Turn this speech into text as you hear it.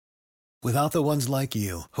Without the ones like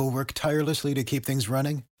you, who work tirelessly to keep things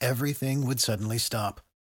running, everything would suddenly stop.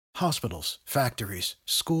 Hospitals, factories,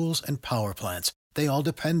 schools, and power plants, they all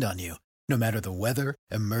depend on you. No matter the weather,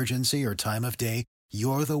 emergency, or time of day,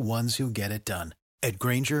 you're the ones who get it done. At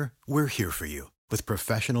Grainger, we're here for you with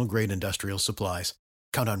professional-grade industrial supplies.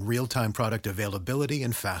 Count on real-time product availability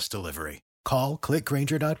and fast delivery. Call,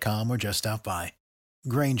 clickgrainger.com, or just stop by.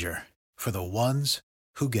 Grainger, for the ones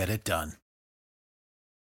who get it done.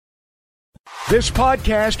 This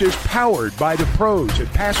podcast is powered by the pros at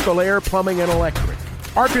Paschal Air Plumbing and Electric.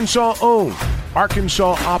 Arkansas owned,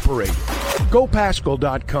 Arkansas operated.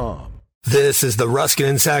 GoPaschal.com. This is the Ruscin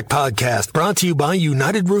and Zach podcast, brought to you by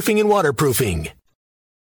United Roofing and Waterproofing.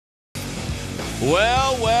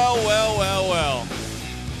 Well.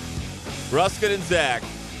 Ruscin and Zach.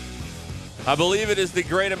 I believe it is the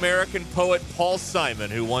great American poet Paul Simon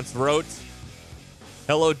who once wrote,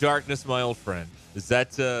 "Hello, darkness, my old friend." Is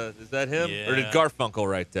that him? Yeah. Or did Garfunkel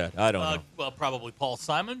write that? I don't know. Well, probably Paul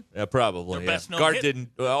Simon. Yeah, probably. Their best known Art hit.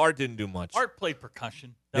 didn't do much. Art played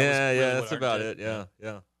percussion. That's about it. Yeah.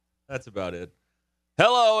 That's about it.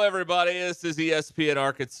 Hello, everybody. This is ESPN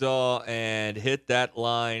Arkansas and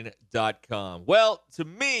hitthatline.com. Well, to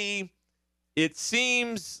me, it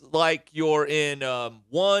seems like you're in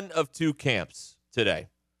one of two camps today.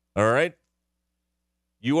 All right?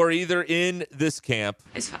 You are either in this camp.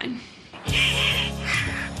 It's fine.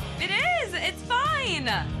 It is. It's fine.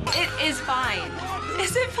 It is fine.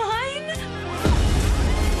 Is it fine?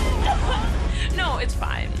 No, it's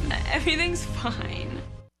fine. Everything's fine.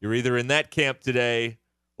 You're either in that camp today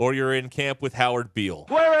or you're in camp with Howard Beale.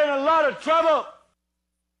 We're in a lot of trouble.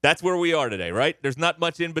 That's where we are today, right? There's not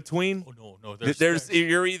much in between. Oh, no.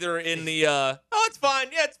 You're either in the it's fine.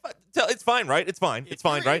 Yeah, it's fine. It's fine, right? It's fine. It's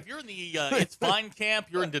fine, right? If you're in the it's fine camp,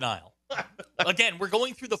 you're in denial. Again, we're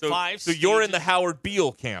going through the five So stages. you're in the Howard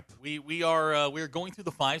Beale camp. We're going through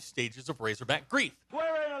the 5 stages of Razorback grief.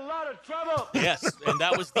 We're in a lot of trouble. Yes, and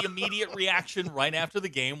that was the immediate reaction right after the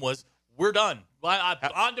game was, we're done.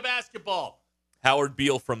 On to basketball. Howard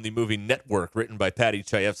Beale from the movie Network, written by Patty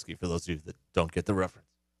Chayefsky, for those of you that don't get the reference.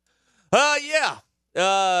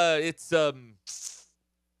 It's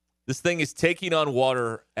this thing is taking on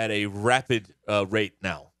water at a rapid rate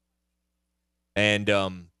now. And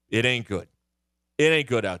it ain't good. It ain't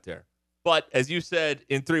good out there. But as you said,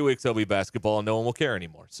 in 3 weeks there'll be basketball and no one will care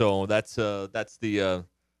anymore. So that's what's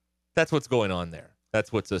going on there.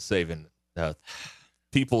 That's what's saving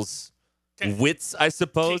people's wits, I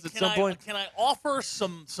suppose, at some point. Can I offer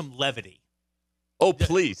some levity? Oh,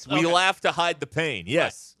 please. We Okay. laugh to hide the pain.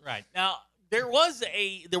 Yes. Right. Now, there was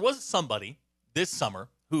somebody this summer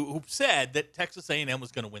who said that Texas A&M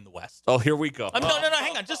was going to win the West. Oh, here we go. No,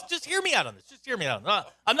 hang on. Just hear me out on this. Just hear me out.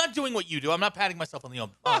 I'm not doing what you do. I'm not patting myself on the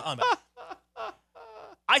on the.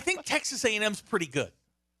 I think Texas A&M's pretty good,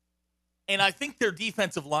 and I think their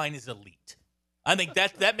defensive line is elite. I think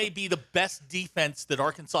that may be the best defense that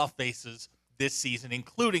Arkansas faces this season,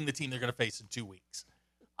 including the team they're going to face in 2 weeks.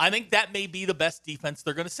 I think that may be the best defense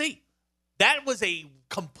they're going to see. That was a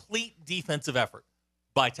complete defensive effort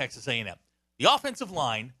by Texas A&M. The offensive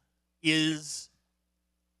line is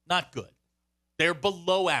not good. They're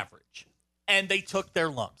below average, and they took their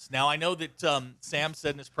lumps. Now, I know that Sam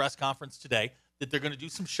said in his press conference today that they're going to do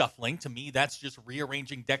some shuffling. To me, that's just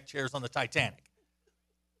rearranging deck chairs on the Titanic.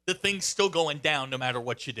 The thing's still going down no matter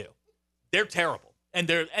what you do. They're terrible. And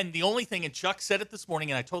the only thing, and Chuck said it this morning,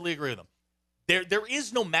 and I totally agree with him, there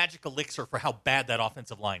is no magic elixir for how bad that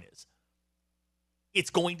offensive line is. It's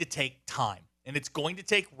going to take time, and it's going to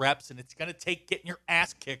take reps, and it's going to take getting your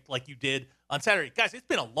ass kicked like you did on Saturday. Guys, it's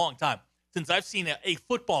been a long time since I've seen a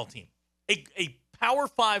football team, a Power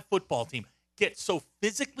 5 football team, get so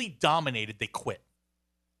physically dominated they quit.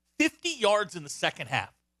 50 yards in the second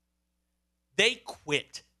half. They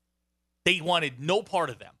quit. They wanted no part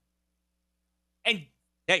of them. And,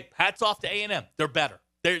 hey, hats off to A&M. They're better.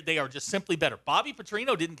 They are just simply better. Bobby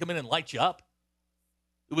Petrino didn't come in and light you up.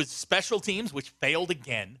 It was special teams, which failed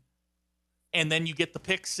again. And then you get the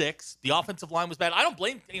pick six. The offensive line was bad. I don't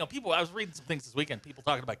blame people. I was reading some things this weekend. People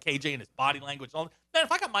talking about KJ and his body language. And all that. Man,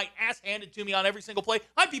 if I got my ass handed to me on every single play,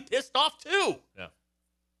 I'd be pissed off too. Yeah. And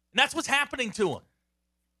that's what's happening to him.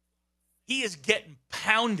 He is getting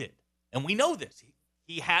pounded. And we know this.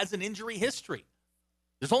 He has an injury history.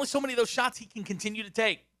 There's only so many of those shots he can continue to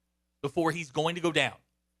take before he's going to go down.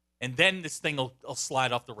 And then this thing will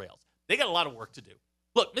slide off the rails. They got a lot of work to do.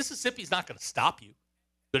 Look, Mississippi's not going to stop you.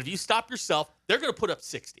 But if you stop yourself, they're going to put up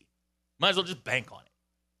 60. Might as well just bank on it.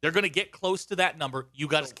 They're going to get close to that number. You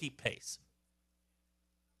got to keep pace.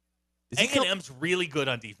 A&M's really good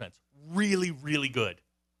on defense. Really, really good.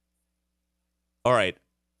 All right.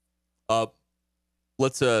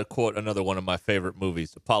 Let's quote another one of my favorite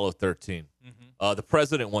movies, Apollo 13. Mm-hmm. The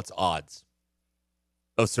president wants odds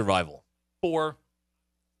of survival. For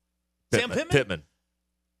Sam Pittman? Pittman.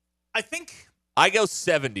 I think... I go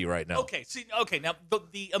 70 right now. Okay, now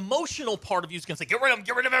the emotional part of you is going to say, get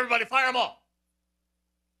rid of everybody, fire them all.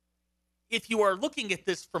 If you are looking at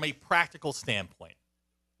this from a practical standpoint,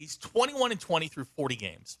 he's 21-20 through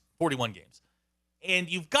 41 games. And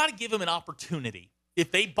you've got to give him an opportunity,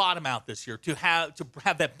 if they bottom out this year, to have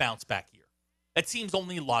that bounce back year. That seems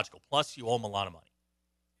only logical. Plus, you owe him a lot of money.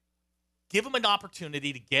 Give him an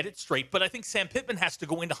opportunity to get it straight. But I think Sam Pittman has to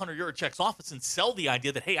go into Hunter Yurichek's office and sell the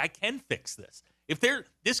idea that, hey, I can fix this.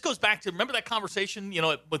 This goes back to, remember that conversation,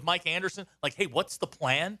 with Mike Anderson? Like, hey, what's the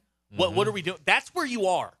plan? Mm-hmm. What are we doing? That's where you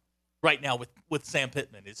are right now with Sam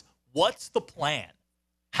Pittman is, what's the plan?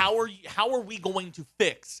 How are we going to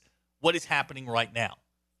fix what is happening right now?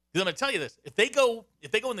 Because I'm going to tell you this. If they go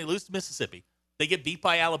and they lose to Mississippi, they get beat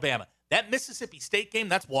by Alabama. That Mississippi State game,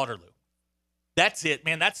 that's Waterloo. That's it,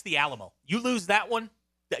 man. That's the Alamo. You lose that one,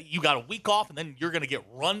 you got a week off, and then you're going to get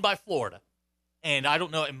run by Florida. And I don't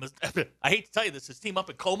know. I hate to tell you this. This team up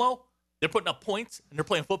in Como, they're putting up points, and they're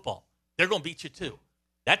playing football. They're going to beat you, too.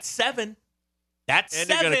 That's 7. And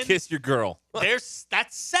they're going to kiss your girl. That's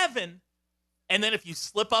 7. And then if you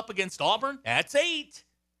slip up against Auburn, that's 8.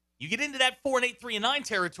 You get into that 4-8, 3-9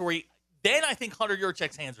 territory, then I think Hunter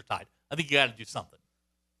Yurichek's hands are tied. I think you got to do something.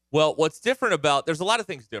 Well, what's different there's a lot of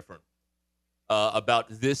things different about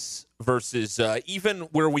this versus even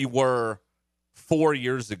where we were 4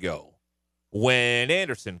 years ago when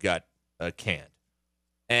Anderson got canned.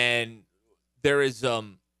 And there is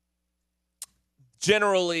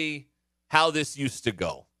generally how this used to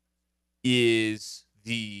go is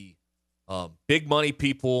the big money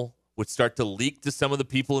people would start to leak to some of the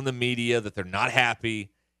people in the media that they're not happy,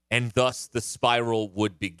 and thus the spiral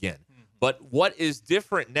would begin. Mm-hmm. But what is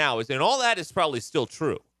different now is, and all that is probably still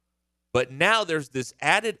true, but now there's this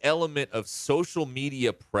added element of social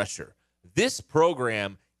media pressure. This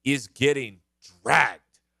program is getting dragged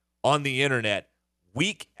on the internet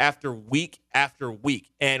week after week after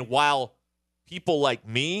week. And while people like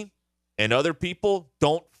me and other people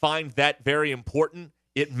don't find that very important,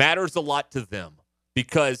 it matters a lot to them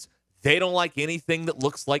because they don't like anything that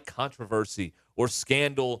looks like controversy or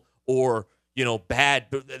scandal or, bad.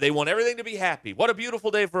 They want everything to be happy. What a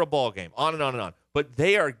beautiful day for a ball game. On and on and on. But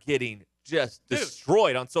they are getting just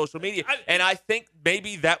destroyed on social media. And I think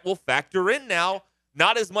maybe that will factor in now,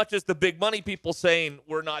 not as much as the big money people saying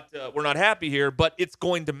we're not happy here, but it's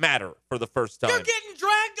going to matter for the first time. You're getting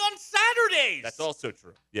dragged on Saturdays. That's also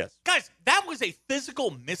true. Yes. Guys, that was a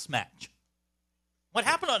physical mismatch. What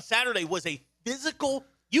happened on Saturday was a physical,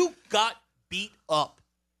 you got beat up.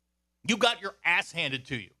 You got your ass handed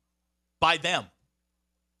to you by them.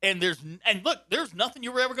 And look, there's nothing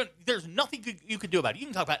there's nothing you could do about it. You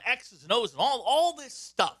can talk about X's and O's and all this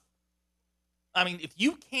stuff. I mean, if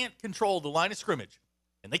you can't control the line of scrimmage,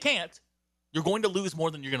 and they can't, you're going to lose more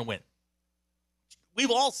than you're going to win. We've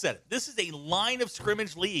all said it. This is a line of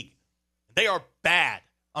scrimmage league. They are bad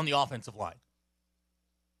on the offensive line.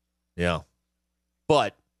 Yeah.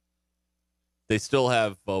 But they still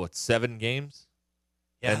have 7 games,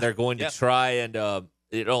 and they're going to try and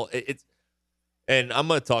it's. And I'm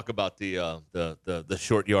going to talk about the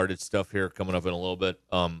short yardage stuff here coming up in a little bit,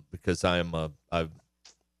 because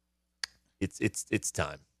it's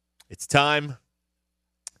time. It's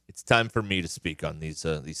time for me to speak on these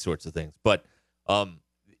sorts of things. But I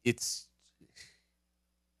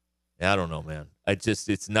don't know, man.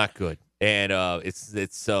 It's not good, and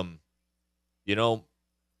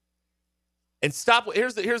and stop.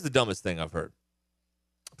 Here's the dumbest thing I've heard.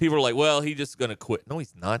 People are like, well, he's just going to quit. No,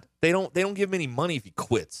 he's not. They don't give him any money if he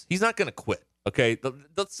quits. He's not going to quit, okay?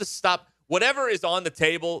 Let's just stop. Whatever is on the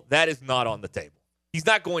table, that is not on the table. He's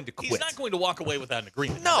not going to quit. He's not going to walk away without an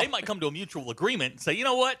agreement. No. They might come to a mutual agreement and say, you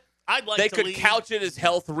know what? I'd like to leave. They could couch it as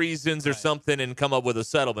health reasons or something and come up with a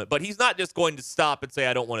settlement. But he's not just going to stop and say,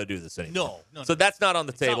 I don't want to do this anymore. No. So that's not on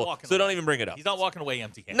the table. So don't even bring it up. He's not walking away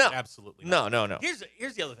empty-handed. No. Absolutely not. No.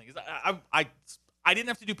 Here's the other thing. Is I didn't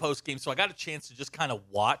have to do post-game, so I got a chance to just kind of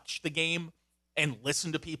watch the game and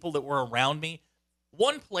listen to people that were around me.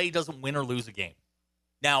 One play doesn't win or lose a game.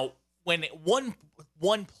 Now, when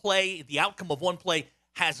one play, the outcome of one play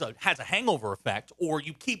has a hangover effect, or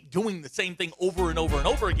you keep doing the same thing over and over and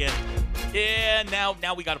over again,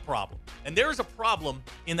 now we got a problem. And there is a problem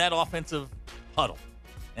in that offensive huddle.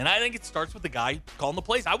 And I think it starts with the guy calling the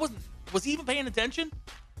plays. Was he even paying attention?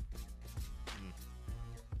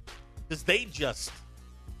 Because they just,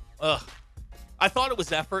 I thought it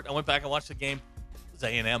was effort. I went back and watched the game. It was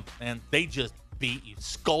A&M, and they just beat, you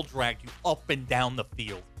skull dragged you up and down the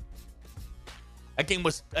field. That game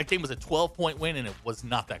was a 12-point win, and it was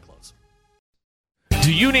not that close.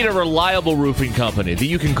 Do you need a reliable roofing company that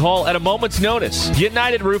you can call at a moment's notice?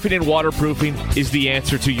 United Roofing and Waterproofing is the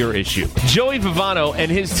answer to your issue. Joey Vivano and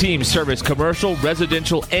his team service commercial,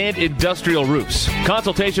 residential, and industrial roofs.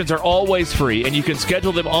 Consultations are always free, and you can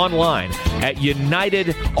schedule them online at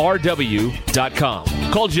unitedrw.com.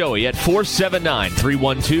 Call Joey at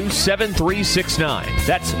 479-312-7369.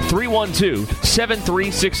 That's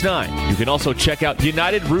 312-7369. You can also check out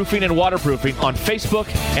United Roofing and Waterproofing on Facebook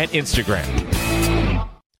and Instagram.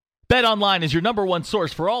 BetOnline is your number one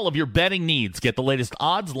source for all of your betting needs. Get the latest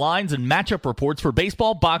odds, lines, and matchup reports for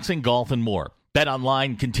baseball, boxing, golf, and more.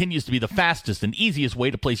 BetOnline continues to be the fastest and easiest way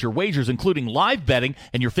to place your wagers, including live betting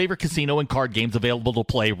and your favorite casino and card games available to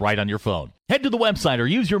play right on your phone. Head to the website or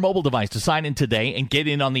use your mobile device to sign in today and get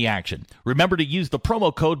in on the action. Remember to use the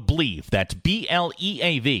promo code BLEAV, that's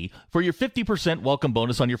BLEAV, for your 50% welcome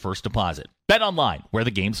bonus on your first deposit. BetOnline, where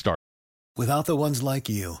the game starts. Without the ones like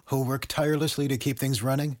you, who work tirelessly to keep things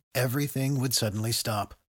running, everything would suddenly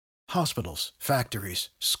stop. Hospitals,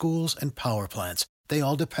 factories, schools, and power plants, they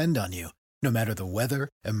all depend on you. No matter the weather,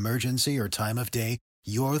 emergency, or time of day,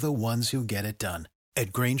 you're the ones who get it done.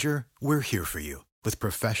 At Grainger, we're here for you with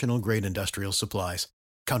professional-grade industrial supplies.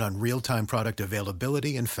 Count on real-time product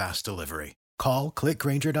availability and fast delivery. Call, click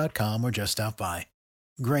Grainger.com, or just stop by.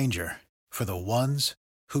 Grainger, for the ones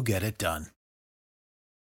who get it done.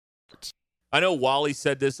 I know Wally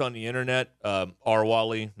said this on the internet, our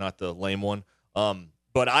Wally, not the lame one,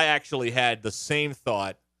 but I actually had the same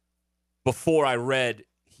thought before I read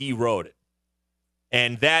he wrote it.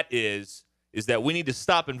 And that is that we need to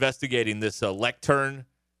stop investigating this lectern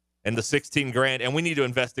and the $16,000, and we need to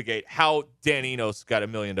investigate how Dan Enos got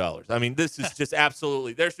 $1 million. I mean, this is just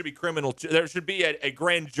absolutely, there should be a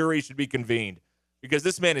grand jury should be convened because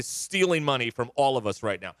this man is stealing money from all of us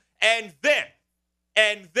right now. And then,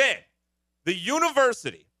 the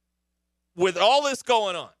university, with all this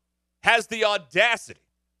going on, has the audacity,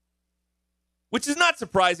 which is not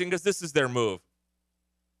surprising because this is their move,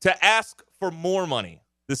 to ask for more money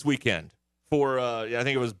this weekend for, I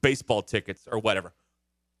think it was baseball tickets or whatever.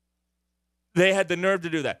 They had the nerve to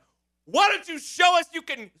do that. Why don't you show us you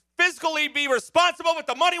can fiscally be responsible with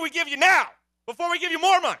the money we give you now before we give you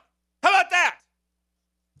more money? How about that?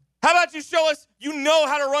 How about you show us you know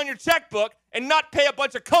how to run your checkbook and not pay a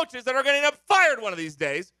bunch of coaches that are going to end up fired one of these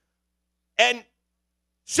days, and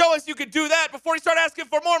show us you could do that before you start asking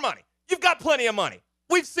for more money. You've got plenty of money.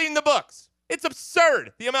 We've seen the books. It's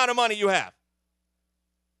absurd, the amount of money you have.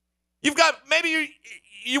 You've got, maybe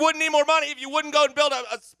you wouldn't need more money if you wouldn't go and build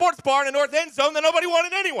a sports bar in the north end zone that nobody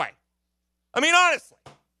wanted anyway. I mean, honestly,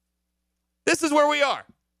 this is where we are.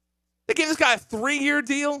 They gave this guy a 3-year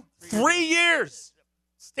deal. 3 years.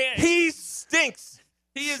 He stinks.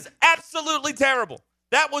 He is absolutely terrible.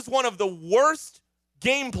 That was one of the worst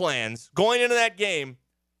game plans going into that game.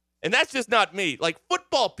 And that's just not me. Like,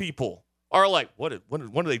 football people are like, what are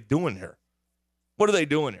they doing here? What are they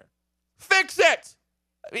doing here? Fix it.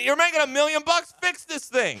 I mean, you're making $1 million. Fix this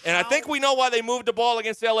thing. And I think we know why they moved the ball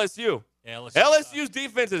against LSU. Yeah, LSU's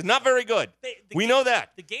defense is not very good. We know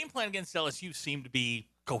that. The game plan against LSU seemed to be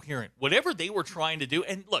coherent. Whatever they were trying to do.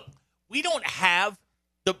 And look,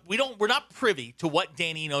 we're not privy to what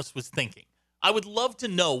Dan Enos was thinking. I would love to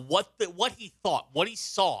know what he thought, what he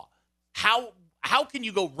saw. How can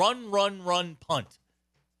you go run, punt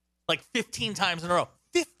like 15 times in a row?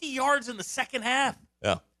 50 yards in the second half.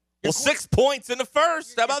 Yeah. Well, 6 points in the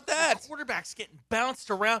first. How about that? The quarterback's getting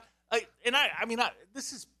bounced around.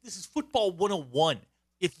 This is football 101.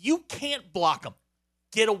 If you can't block them,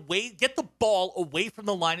 get the ball away from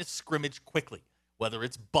the line of scrimmage quickly. Whether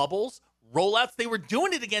it's bubbles, rollouts, they were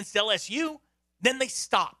doing it against LSU. Then they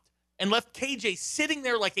stopped and left KJ sitting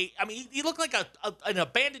there he looked like an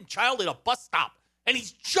abandoned child at a bus stop, and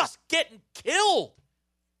he's just getting killed.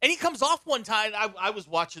 And he comes off one time. I was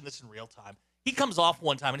watching this in real time. He comes off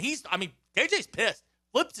one time, and KJ's pissed.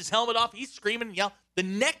 Flips his helmet off. He's screaming and yelling. The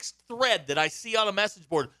next thread that I see on a message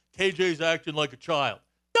board, KJ's acting like a child.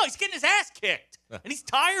 No, he's getting his ass kicked, and he's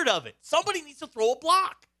tired of it. Somebody needs to throw a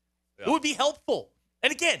block. Yeah. It would be helpful.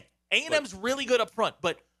 And again, A&M's really good up front,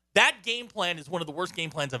 but that game plan is one of the worst game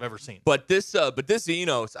plans I've ever seen. But this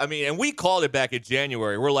Enos, and we called it back in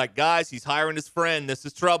January. We're like, guys, he's hiring his friend. This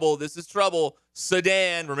is trouble.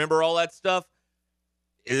 Sedan, remember all that stuff?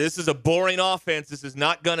 This is a boring offense. This is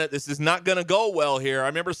not gonna go well here. I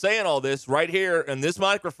remember saying all this right here in this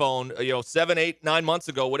microphone, 7, 8, 9 months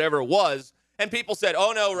ago, whatever it was, and people said,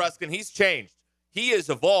 "Oh no, Ruscin, he's changed. He is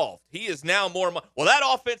evolved. He is now more." Well, that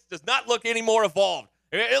offense does not look any more evolved.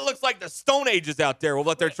 It looks like the Stone Ages out there with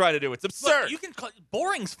what they're trying to do. It's absurd. Look, you can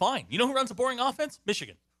boring's fine. You know who runs a boring offense?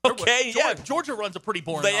 Michigan. Okay, Georgia runs a pretty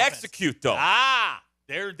boring They offense. execute, though.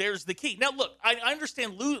 There's the key. Now, look, I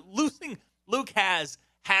understand losing Luke has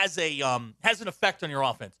an effect on your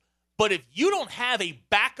offense. But if you don't have a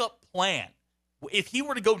backup plan, if he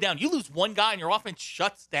were to go down, you lose one guy and your offense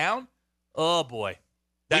shuts down, oh, boy.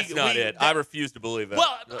 That's not it. I refuse to believe that.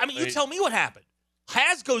 Well, I mean, you tell me what happened.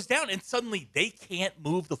 Has goes down, and suddenly they can't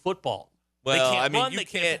move the football. Well, they can't run, you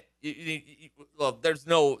can't. Well, there's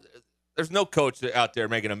no coach out there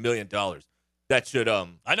making $1 million that should.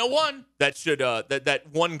 I know one that should. That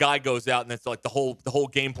one guy goes out and it's like the whole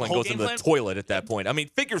game plan goes into the toilet at that point. I mean,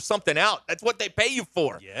 figure something out. That's what they pay you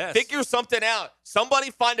for. Yes. Figure something out.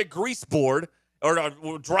 Somebody find a grease board or a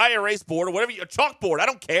dry erase board or whatever, a chalkboard. I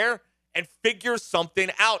don't care, and figure something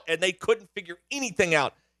out. And they couldn't figure anything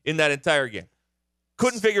out in that entire game.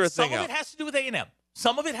 Couldn't figure a thing out. Some of it has to do with A&M.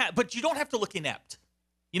 Some of it, but you don't have to look inept.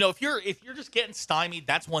 You know, if you're just getting stymied,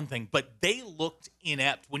 that's one thing. But they looked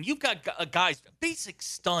inept when you've got guys basic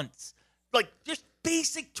stunts, like just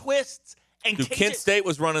basic twists. And Dude, Kent State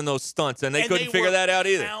was running those stunts, and they couldn't figure that out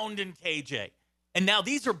either. Pounding KJ, and now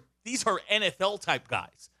these are NFL type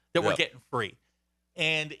guys that we're getting free,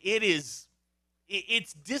 and it's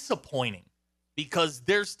disappointing because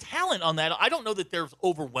there's talent on that. I don't know that there's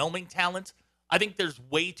overwhelming talent. I think there's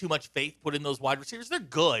way too much faith put in those wide receivers. They're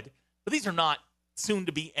good, but these are not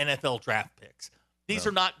soon-to-be NFL draft picks. These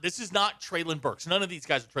are not. This is not Treylon Burks. None of these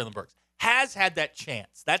guys are Treylon Burks. Has had that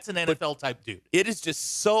chance. That's an NFL-type dude. It is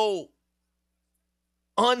just so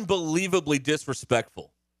unbelievably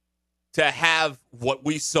disrespectful to have what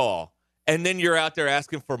we saw, and then you're out there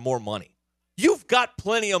asking for more money. You've got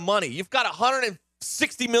plenty of money. You've got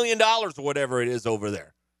 $160 million or whatever it is over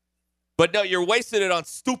there. But no, you're wasting it on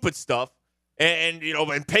stupid stuff. And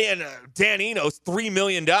paying Dan Enos $3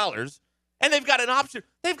 million, and they've got an option.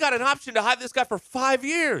 They've got an option to hire this guy for 5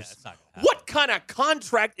 years. Yeah, what kind of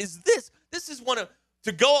contract is this? This is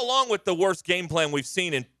to go along with the worst game plan we've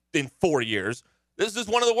seen in 4 years. This is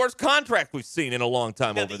one of the worst contracts we've seen in a long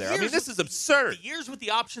time over there. I mean, this is absurd. The years with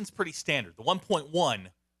the option's pretty standard. The 1.1,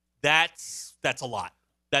 that's a lot.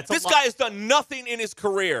 This guy has done nothing in his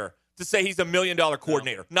career to say he's $1 million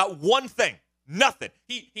coordinator. No. Not one thing. Nothing.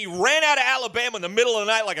 He ran out of Alabama in the middle of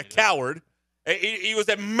the night like a coward. He was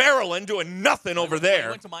at Maryland doing nothing over there. He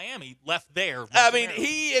went to Miami, left there. I mean,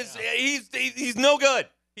 he's no good.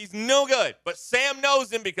 He's no good. But Sam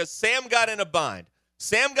knows him because Sam got in a bind.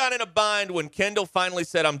 Sam got in a bind when Kendall finally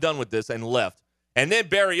said, "I'm done with this," and left. And then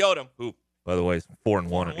Barry Odom, who, by the way, is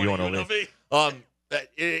 4-1 at UNLV.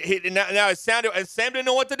 Now Sam didn't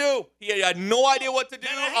know what to do. He had no idea what to do.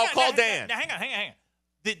 I'll call Dan. Now, hang on.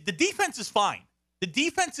 The defense is fine. The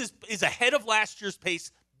defense is ahead of last year's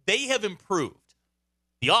pace. They have improved.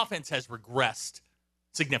 The offense has regressed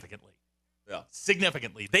significantly. Yeah.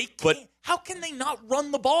 Significantly. How can they not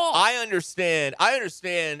run the ball? I understand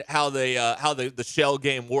how the shell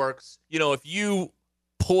game works. You know, if you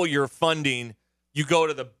pull your funding, you go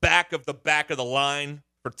to the back of the line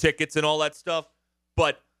for tickets and all that stuff.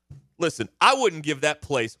 But listen, I wouldn't give that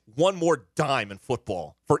place one more dime in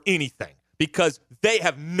football for anything, because they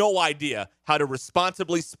have no idea how to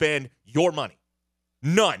responsibly spend your money.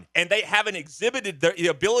 None. And they haven't exhibited the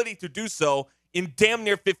ability to do so in damn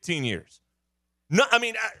near 15 years. No, I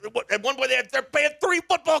mean, at one point they're paying 3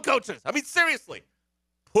 football coaches. I mean, seriously.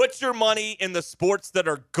 Put your money in the sports that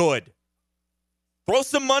are good. Throw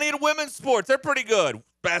some money at women's sports. They're pretty good.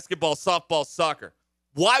 Basketball, softball, soccer.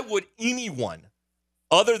 Why would anyone,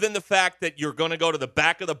 other than the fact that you're going to go to the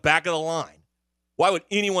back of the line, why would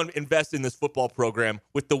anyone invest in this football program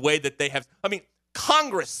with the way that they have? I mean,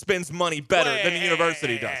 Congress spends money better than the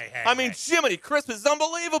university does. I mean, Jiminy Christmas is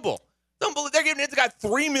unbelievable. They're giving this guy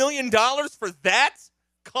 $3 million for that?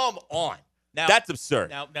 Come on. Now, that's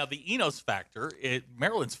absurd. Now the Enos factor,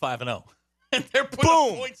 Maryland's 5-0. And they're putting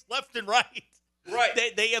up points left and right.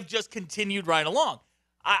 Right. They have just continued right along.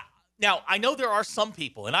 Now, I know there are some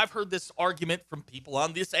people, and I've heard this argument from people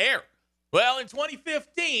on this air. Well, in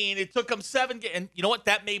 2015, it took them 7 games. And you know what?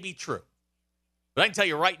 That may be true. But I can tell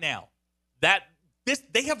you right now that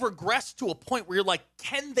they have regressed to a point where you're like,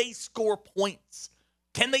 can they score points?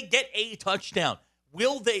 Can they get a touchdown?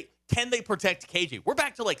 Can they protect KJ? We're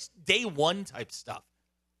back to like day one type stuff.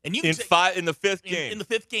 And you in the fifth game. In the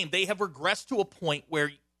fifth game, they have regressed to a point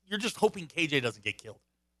where you're just hoping KJ doesn't get killed.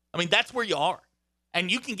 I mean, that's where you are. And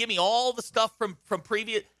you can give me all the stuff from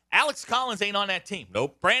previous. Alex Collins ain't on that team.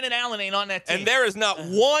 Nope. Brandon Allen ain't on that team. And there is not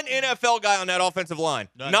one NFL guy on that offensive line.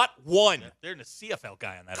 Not one. There's a CFL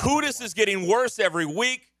guy on that. Kudus is getting worse every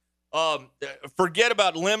week. Forget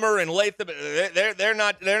about Limmer and Latham. They're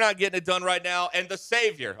not getting it done right now. And the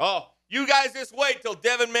savior. Oh, you guys just wait till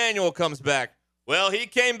Devin Manuel comes back. Well, he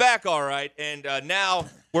came back all right, and now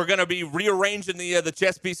we're going to be rearranging the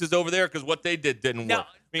chess pieces over there because what they did didn't work.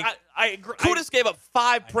 I agree. Kudus gave up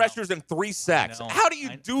 5 pressures and 3 sacks. How do you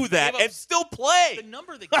do that and still play? The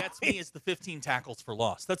number that gets me is the 15 tackles for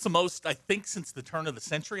loss. That's the most, I think, since the turn of the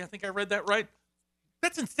century. I think I read that right.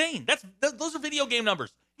 That's insane. Those are video game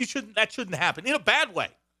numbers. That shouldn't happen in a bad way.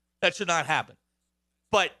 That should not happen.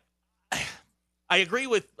 But I agree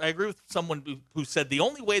with someone who said the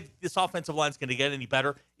only way that this offensive line is going to get any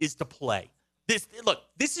better is to play. This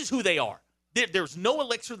is who they are. There's no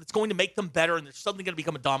elixir that's going to make them better, and they're suddenly going to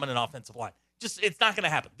become a dominant offensive line. It's not going to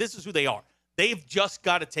happen. This is who they are. They've just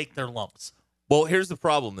got to take their lumps. Well, here's the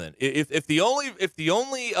problem then. If the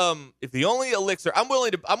only elixir, I'm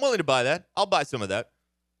willing to buy that. I'll buy some of that.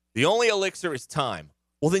 The only elixir is time.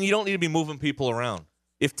 Well, then you don't need to be moving people around.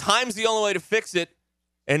 If time's the only way to fix it,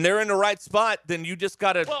 and they're in the right spot, then you just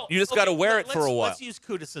gotta wear it for a while. Let's use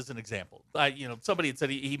Kudus as an example. Somebody had said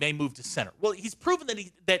he may move to center. Well, he's proven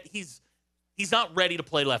that he's not ready to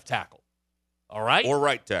play left tackle. All right, or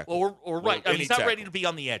right tackle, or right. He's not ready to be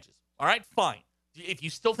on the edges. All right, fine. If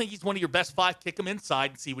you still think he's one of your best 5, kick him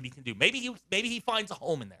inside and see what he can do. Maybe he finds a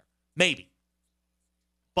home in there. Maybe.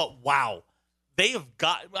 But wow, they have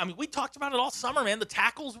got. I mean, we talked about it all summer, man. The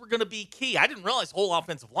tackles were going to be key. I didn't realize the whole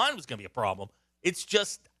offensive line was going to be a problem. It's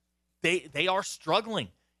just they are struggling,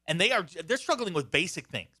 and they're struggling with basic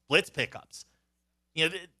things, blitz pickups,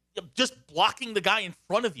 just blocking the guy in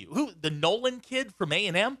front of you. The Nolan kid from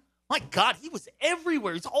A&M? My God, he was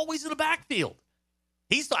everywhere. He's always in the backfield.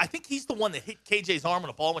 I think he's the one that hit KJ's arm and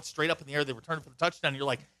the ball went straight up in the air. They returned for the touchdown. And you're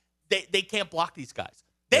like, they can't block these guys.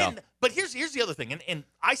 But here's the other thing, and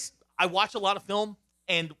I watch a lot of film,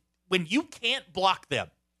 and when you can't block them,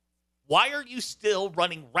 why are you still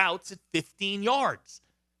running routes at 15 yards?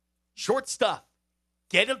 Short stuff.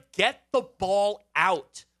 Get the ball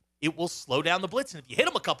out. It will slow down the blitz. And if you hit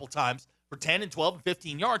them a couple times for 10 and 12 and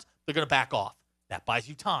 15 yards, they're going to back off. That buys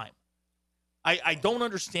you time. I don't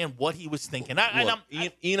understand what he was thinking.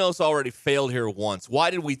 Enos already failed here once. Why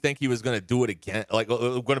did we think he was going to do it again? Like,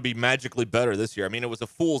 going to be magically better this year? I mean, it was a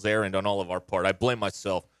fool's errand on all of our part. I blame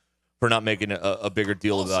myself for not making a bigger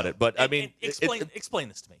deal about it. But, explain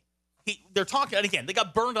this to me. They're talking, and again, they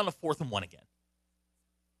got burned on a 4th and 1 again.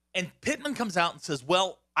 And Pittman comes out and says,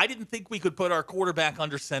 well, I didn't think we could put our quarterback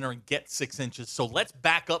under center and get 6 inches, so let's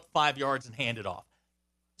back up 5 yards and hand it off.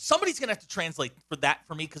 Somebody's going to have to translate for that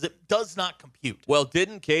for me because it does not compute. Well,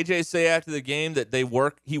 didn't KJ say after the game that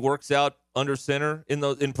he works out under center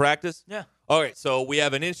in practice? Yeah. All right, so we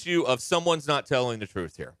have an issue of someone's not telling the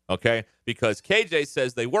truth here, okay? Because KJ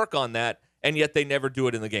says they work on that, and yet they never do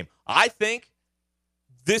it in the game. I think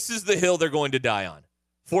this is the hill they're going to die on.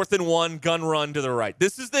 4th and 1, gun run to the right.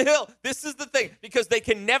 This is the hill. This is the thing. Because they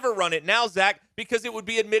can never run it now, Zach, because it would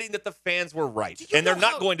be admitting that the fans were right. And they're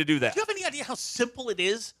not going to do that. Do you have any idea how simple it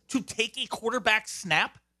is to take a quarterback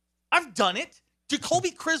snap? I've done it.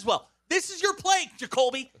 Jacoby Criswell. This is your play,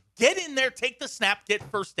 Jacoby. Get in there, take the snap, get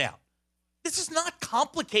first down. This is not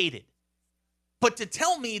complicated. But to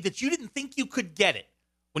tell me that you didn't think you could get it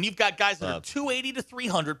when you've got guys that are 280 to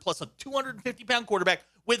 300 plus a 250-pound quarterback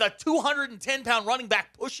with a 210-pound running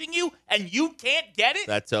back pushing you, and you can't get it?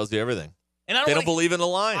 That tells you everything. And they don't believe in the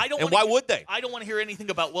line. And why would they? I don't want to hear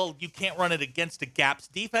anything about, well, you can't run it against a gaps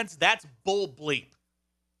defense. That's bull bleep.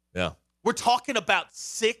 Yeah. We're talking about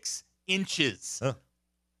 6 inches.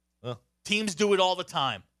 Teams do it all the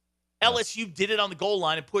time. LSU did it on the goal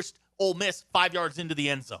line and pushed Ole Miss 5 yards into the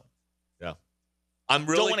end zone. Yeah. I'm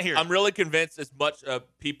really convinced as much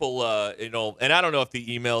people, and I don't know if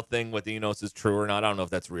the email thing with Enos is true or not. I don't know if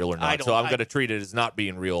that's real or not. So I'm going to treat it as not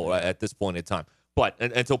being real at this point in time, but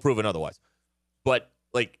until proven otherwise. But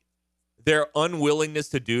like their unwillingness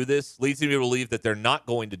to do this leads me to believe that they're not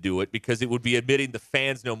going to do it because it would be admitting the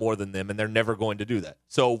fans know more than them, and they're never going to do that.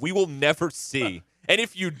 So we will never see. And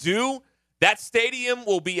if you do, that stadium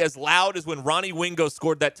will be as loud as when Ronnie Wingo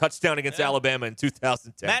scored that touchdown against Alabama in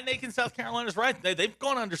 2010. Matt Nakin, South Carolina's right. They've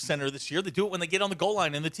gone under center this year. They do it when they get on the goal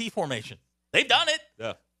line in the T formation. They've done it.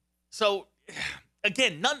 Yeah. So,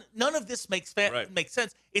 again, none of this makes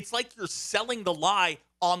sense. It's like you're selling the lie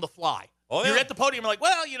on the fly. Oh, yeah. You're at the podium, you're like,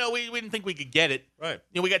 well, we didn't think we could get it. Right.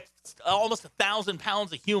 We got almost 1,000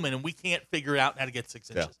 pounds of human, and we can't figure out how to get 6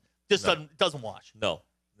 inches. Just doesn't wash. No.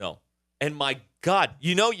 And my God,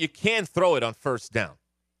 you can throw it on first down.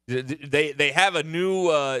 They have a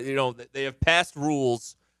new, they have passed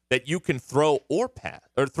rules that you can throw or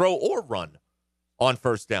run on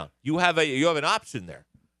first down. You have an option there.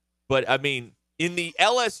 But I mean, in the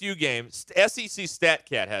LSU game, SEC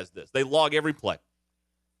StatCat has this. They log every play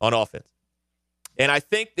on offense. And I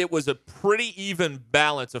think it was a pretty even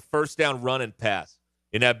balance of first down, run, and pass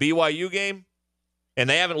in that BYU game. And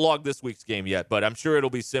they haven't logged this week's game yet, but I'm sure it'll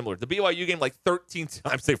be similar. The BYU game, like 13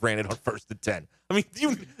 times they ran it on 1st and 10. I mean,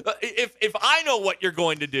 if I know what you're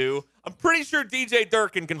going to do, I'm pretty sure DJ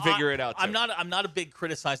Durkin can figure it out. Too. I'm not a big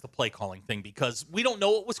criticize the play calling thing because we don't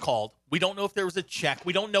know what was called. We don't know if there was a check.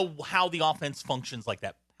 We don't know how the offense functions like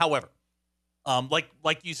that. However,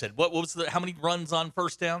 like you said, what was how many runs on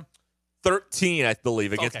first down? 13, I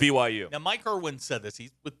believe, against BYU. Now, Mike Irwin said this.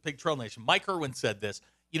 He's with Big Trail Nation. Mike Irwin said this.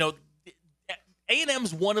 You know,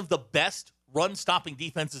 A&M's one of the best run-stopping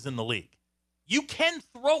defenses in the league. You can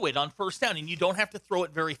throw it on first down, and you don't have to throw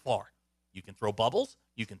it very far. You can throw bubbles.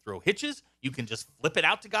 You can throw hitches. You can just flip it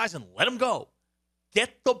out to guys and let them go.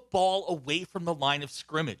 Get the ball away from the line of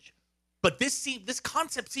scrimmage. But this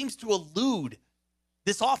concept seems to elude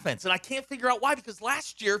this offense, and I can't figure out why, because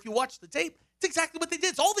last year, if you watch the tape, it's exactly what they did.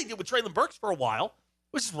 It's all they did with Traylon Burks for a while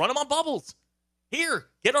was just run them on bubbles. Here,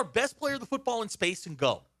 get our best player of the football in space and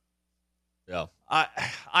go. Yeah,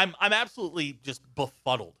 I'm absolutely just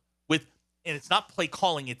befuddled with, and it's not play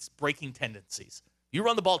calling, it's breaking tendencies. You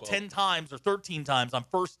run the ball 10 times or 13 times on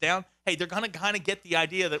first down, hey, they're going to kind of get the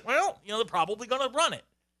idea that, well, you know, they're probably going to run it.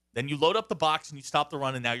 Then you load up the box and you stop the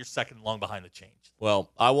run, and now you're second and long behind the change. Well,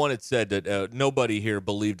 I wanted said that nobody here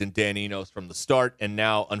believed in Dan Enos from the start, and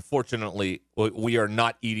now, unfortunately, we are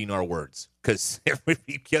not eating our words because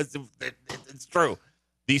it's true.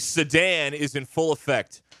 The sedan is in full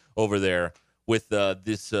effect over there with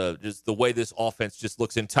just the way this offense just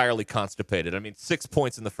looks entirely constipated. I mean, 6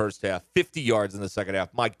 points in the first half, 50 yards in the second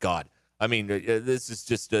half. My God. I mean, this is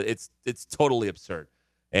just it's totally absurd.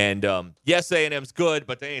 And, yes, A&M's good,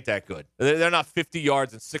 but they ain't that good. They're not 50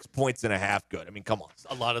 yards and 6 points and a half good. I mean, come on.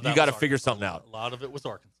 A lot of that you got to figure something out. A lot of it was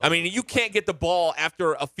Arkansas. I mean, you can't get the ball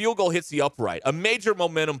after a field goal hits the upright, a major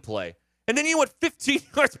momentum play, and then you went 15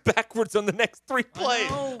 yards backwards on the next 3 plays.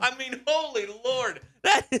 I mean, holy Lord.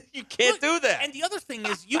 You can't do that. And the other thing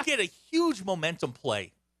is you get a huge momentum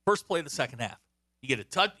play, first play of the second half. You get a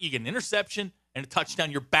touch, you get an interception and a touchdown.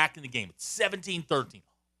 You're back in the game. It's 17-13.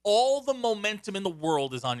 All the momentum in the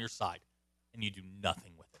world is on your side, and you do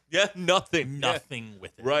nothing with it. Yeah, nothing. Nothing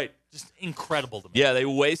with it. Right. Just incredible to me. Yeah, they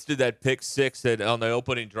wasted that pick six on the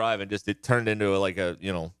opening drive, and just it turned into like a,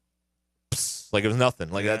 like it was nothing.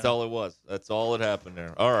 Like that's all it was. That's all that happened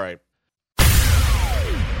there. All right.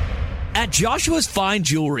 At Joshua's Fine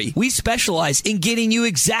Jewelry, we specialize in getting you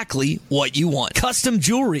exactly what you want. Custom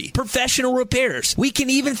jewelry, professional repairs. We can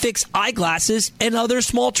even fix eyeglasses and other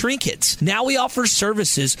small trinkets. Now we offer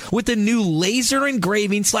services with a new laser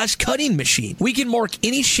engraving / cutting machine. We can mark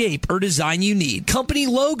any shape or design you need. Company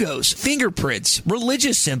logos, fingerprints,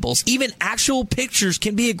 religious symbols, even actual pictures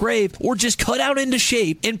can be engraved or just cut out into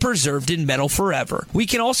shape and preserved in metal forever. We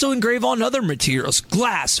can also engrave on other materials,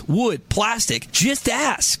 glass, wood, plastic. Just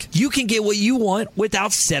ask. You can get what you want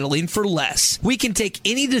without settling for less. We can take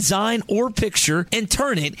any design or picture and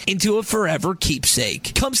turn it into a forever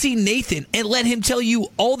keepsake. Come see Nathan and let him tell you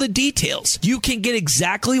all the details. You can get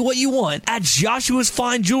exactly what you want at Joshua's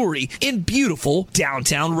Fine Jewelry in beautiful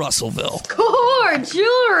downtown Russellville. Core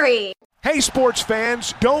jewelry. Hey sports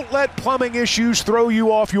fans, don't let plumbing issues throw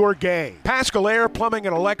you off your game. Pascal Air Plumbing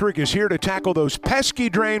and Electric is here to tackle those pesky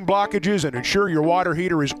drain blockages and ensure your water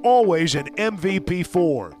heater is always in MVP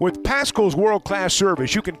form. With Pascal's world-class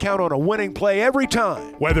service, you can count on a winning play every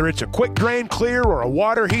time. Whether it's a quick drain clear or a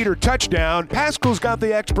water heater touchdown, Pascal's got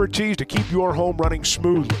the expertise to keep your home running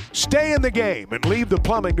smoothly. Stay in the game and leave the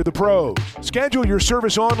plumbing to the pros. Schedule your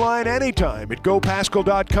service online anytime at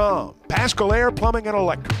gopascal.com. Pascal Air Plumbing and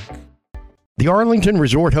Electric. The Arlington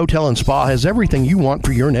Resort Hotel and Spa has everything you want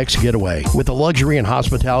for your next getaway. With the luxury and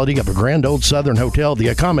hospitality of a grand old southern hotel, the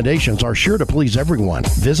accommodations are sure to please everyone.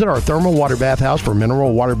 Visit our thermal water bathhouse for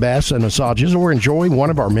mineral water baths and massages, or enjoy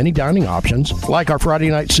one of our many dining options, like our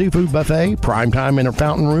Friday night seafood buffet, primetime in a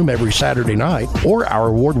fountain room every Saturday night, or our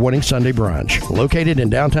award-winning Sunday brunch. Located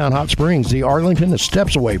in downtown Hot Springs, the Arlington is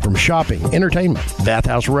steps away from shopping, entertainment,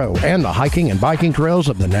 Bathhouse Row, and the hiking and biking trails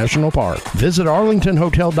of the National Park. Visit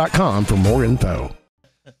arlingtonhotel.com for more info.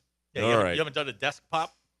 Yeah, All right. You haven't done a desk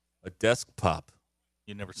pop? A desk pop.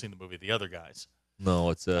 You've never seen the movie The Other Guys? No,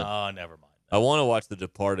 it's a. Oh, never mind. I want to watch The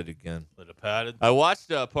Departed again. The Departed? I watched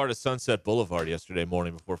part of Sunset Boulevard yesterday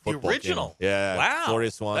morning before football. The original? Came. Yeah. Wow.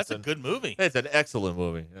 Gloria Swanson. That's a good movie. It's an excellent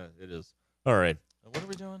movie. Yeah, it is. All right. What are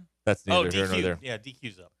we doing? That's neither DQ. here nor there. Yeah,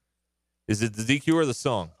 DQ's up. Is it the DQ or the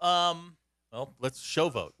song? Well, let's show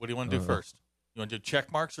vote. What do you want to do first? You want to do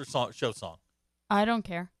check marks or show song? I don't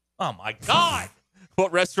care. Oh, my God.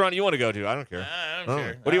 What restaurant do you want to go to? I don't care. I don't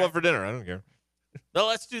care. What do you want for dinner? I don't care. No,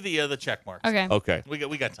 let's do the check marks. Okay.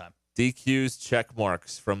 We got time. DQ's check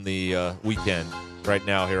marks from the weekend right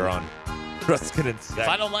now here on Ruscin and Sack. If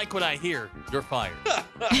I don't like what I hear, you're fired.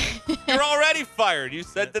 You're already fired. You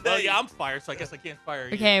said today. Well, yeah, I'm fired, so I guess I can't fire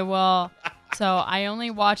you. Okay, well, so I only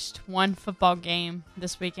watched one football game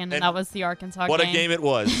this weekend, and that was the Arkansas game. What a game it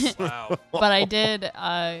was. Wow. But I did.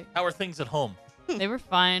 How are things at home? They were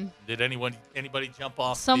fine. Did anybody jump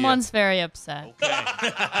off? Someone's very upset.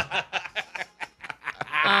 Okay.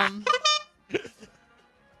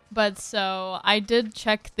 But so I did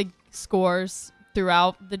check the scores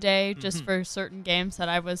throughout the day just for certain games that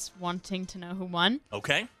I was wanting to know who won.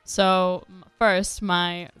 Okay. So first,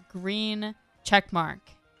 my green check mark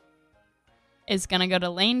is going to go to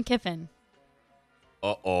Lane Kiffin.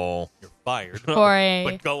 Uh-oh. You're fired. For a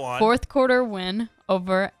But go on. fourth quarter win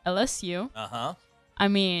over LSU. Uh-huh. I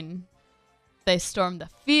mean, they stormed the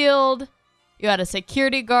field. You had a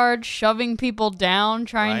security guard shoving people down,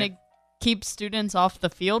 trying to keep students off the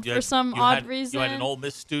field for some odd reason. You had an Ole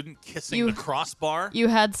Miss student kissing the crossbar. You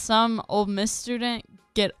had some Ole Miss student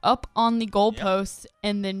get up on the goalpost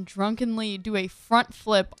and then drunkenly do a front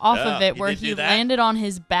flip off of it where he landed on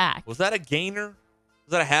his back. Was that a gainer?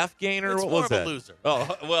 Was that a half gainer? It's What more was of that? A loser.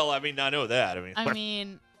 Oh, well, I mean, I know that. I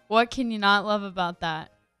mean, what can you not love about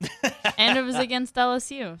that? And it was against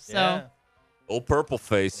LSU, so. Yeah. Old purple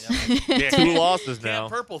face. Yeah. 2 losses now.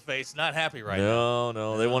 Purple face, not happy right now.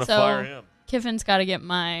 No, they want to fire him. Kiffin's got to get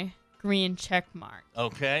my green check mark.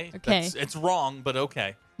 Okay. Okay. It's wrong, but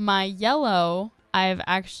okay. My yellow, I've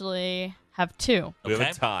actually have 2. We have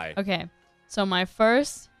a tie. Okay. So my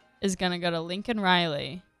first is going to go to Lincoln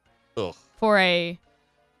Riley. Ugh. For a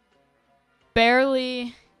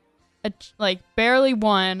barely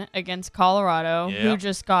won against Colorado, who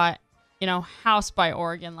just got, housed by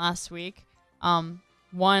Oregon last week.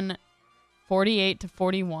 Won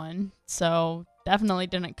 48-41. So definitely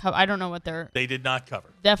didn't cover. I don't know what They did not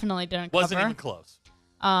cover. Definitely didn't cover. Wasn't even close.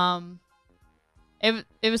 It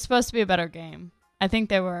was supposed to be a better game. I think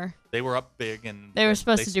they were. They were up big and they were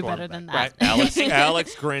supposed to do stormed better back. than that. Right.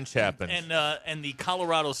 Alex Grinch happened. And the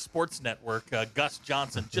Colorado Sports Network, Gus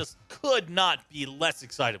Johnson, just could not be less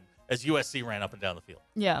excited as USC ran up and down the field.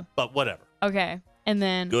 Yeah. But whatever. Okay. And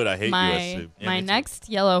then good. I hate USC. My next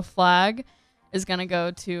yellow flag is going to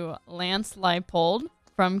go to Lance Leipold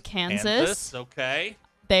from Kansas. Okay.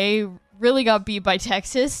 They really got beat by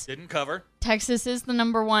Texas. Didn't cover. Texas is the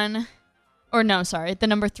number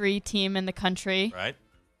 3 team in the country. Right.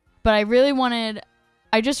 But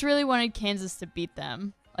I just really wanted Kansas to beat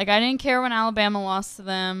them. Like, I didn't care when Alabama lost to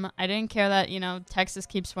them. I didn't care that, Texas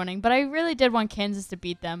keeps winning. But I really did want Kansas to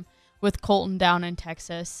beat them with Colton down in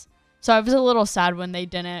Texas. So I was a little sad when they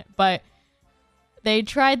didn't, but they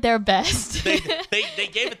tried their best. They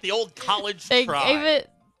gave it the old college They try. gave it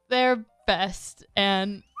their best,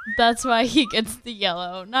 and that's why he gets the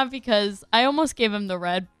yellow. Not because I almost gave him the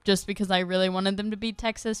red just because I really wanted them to beat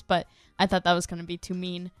Texas, but I thought that was going to be too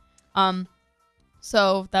mean.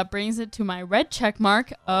 So that brings it to my red check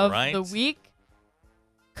mark of the week.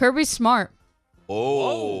 Kirby Smart.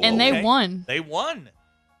 Oh. And they won. They won.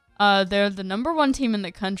 They're the number 1 team in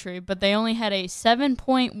the country, but they only had a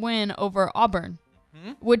 7-point win over Auburn,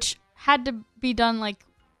 which had to be done like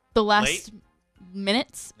the last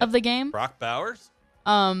minutes of the game. Brock Bowers.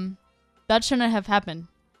 That shouldn't have happened.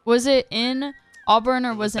 Was it in Auburn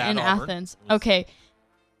or was it in Auburn. Athens? Okay.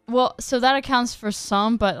 Well, so that accounts for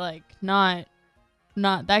some, but like not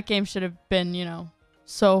that game should have been,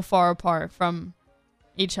 so far apart from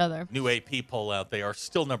each other. New AP poll out. They are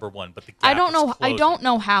still number 1, but the gap I don't know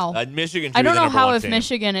how. Michigan. I don't know how if team.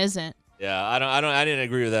 Michigan isn't. Yeah, I didn't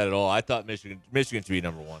agree with that at all. I thought Michigan should be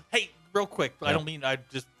number 1. Hey, real quick. Yeah.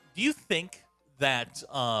 Do you think that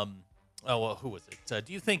who was it?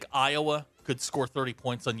 Do you think Iowa could score 30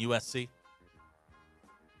 points on USC?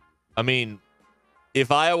 I mean,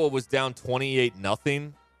 if Iowa was down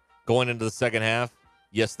 28-0 going into the second half,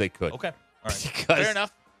 yes, they could. Okay. All right.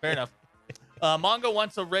 Fair enough. Mongo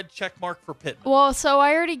wants a red check mark for Pittman. Well, so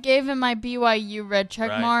I already gave him my BYU red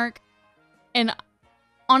check mark. And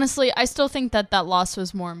honestly, I still think that loss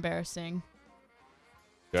was more embarrassing.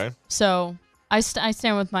 Okay. So I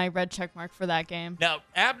stand with my red check mark for that game. Now,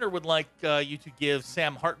 Abner would like you to give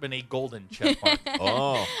Sam Hartman a golden check mark.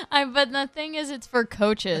 Oh. But the thing is, it's for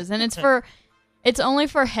coaches, and it's only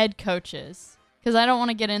for head coaches. Because I don't want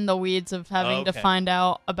to get in the weeds of having to find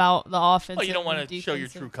out about the offense. Well, you don't want to show your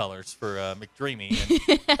true colors for McDreamy.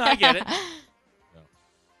 I get it.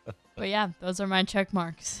 But yeah, those are my check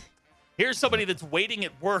marks. Here's somebody that's waiting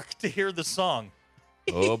at work to hear the song.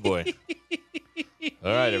 Oh, boy. All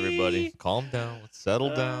right, everybody. Calm down. Let's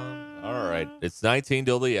settle down. All right. It's 19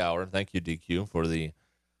 till the hour. Thank you, DQ, for the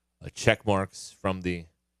check marks from the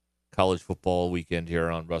college football weekend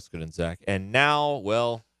here on Ruscin and Zach. And now,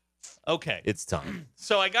 well, okay, it's time.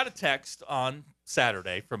 So I got a text on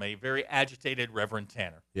Saturday from a very agitated Reverend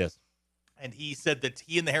Tanner. Yes. And he said that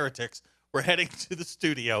he and the Heretics were heading to the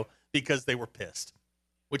studio because they were pissed,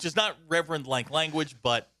 which is not Reverend-like language,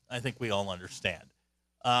 but I think we all understand.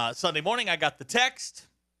 Sunday morning, I got the text,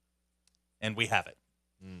 and we have it.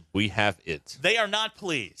 We have it. They are not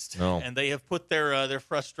pleased, No. and they have put their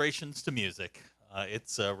frustrations to music.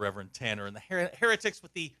 It's Reverend Tanner and the Heretics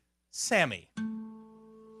with the Sammy.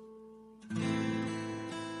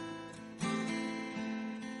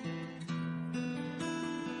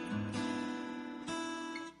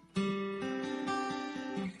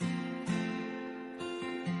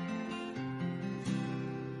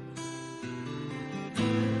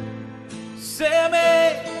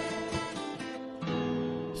 Sammy,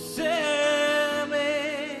 Sammy,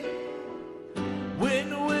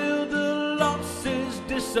 when will the losses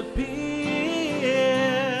disappear?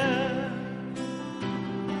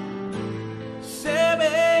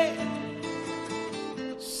 Sammy,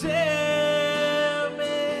 Sammy,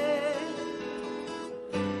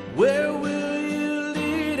 where will you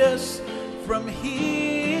lead us from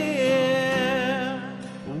here?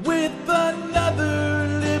 With another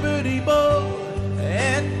Liberty Bowl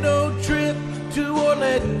and no trip to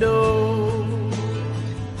Orlando,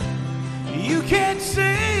 you can't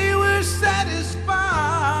say we're satisfied.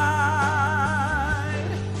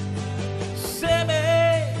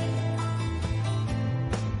 Sammy,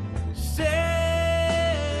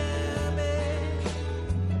 Sammy,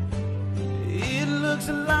 it looks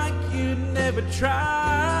like you never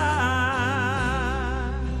tried.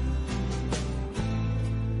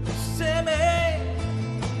 Sammy,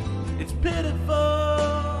 it's pitiful.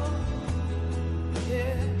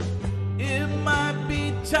 Yeah, it might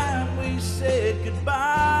be time we said goodbye.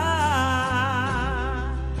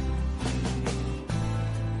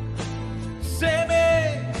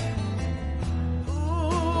 Sammy,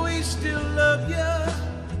 ooh, we still love you,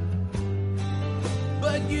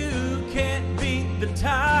 but you can't beat the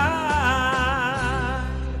tide.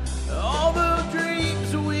 All the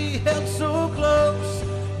dreams we held so close,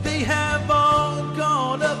 they have all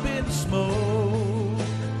gone up in smoke.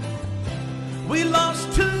 We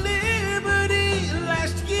lost to Liberty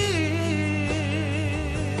last year.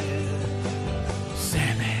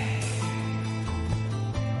 Sammy,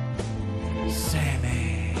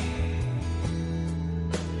 Sammy,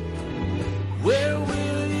 where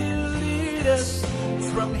will you lead us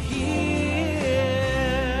from here?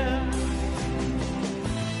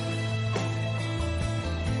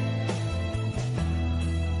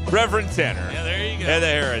 Reverend Tanner. Yeah, there you go. And the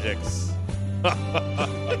Heretics.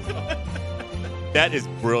 That is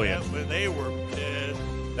brilliant. Yeah, they were pissed.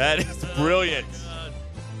 That is brilliant.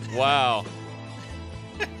 Wow.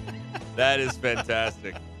 That is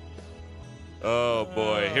fantastic. Oh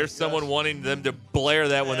boy! Here's someone wanting them to blare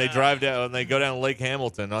that when they drive down, when they go down Lake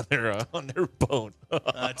Hamilton on their boat.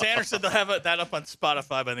 Tanner said they'll have that up on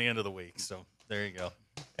Spotify by the end of the week. So there you go.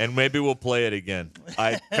 And maybe we'll play it again.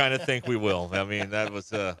 I kind of think we will. I mean, that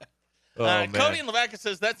was man. Cody in Lavaca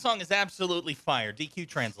says that song is absolutely fire. DQ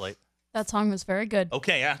translate. That song was very good.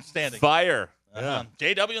 Okay, outstanding. Fire. Yeah.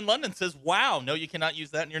 JW in London says, "Wow, no, you cannot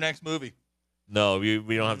use that in your next movie." No, we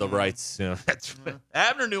don't have the rights. You know, that's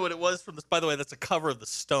Abner knew what it was from this. By the way, that's a cover of the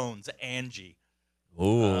Stones, Angie.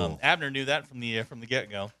 Ooh. Abner knew that from the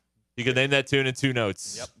get-go. You can name that tune in 2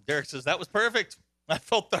 notes. Yep. Derek says that was perfect. I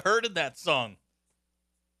felt the hurt in that song.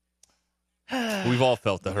 We've all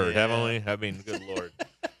felt the hurt, haven't we? I mean, good Lord.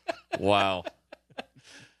 Wow.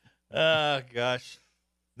 Oh, gosh.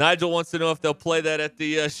 Nigel wants to know if they'll play that at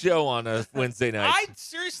the show on a Wednesday night. I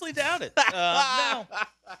seriously doubt it. No.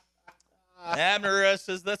 Abner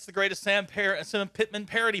says that's the greatest Sam Pittman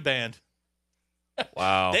parody band.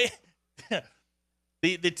 Wow. I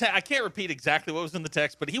can't repeat exactly what was in the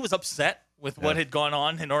text, but he was upset with what had gone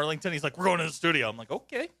on in Arlington. He's like, "We're going to the studio." I'm like,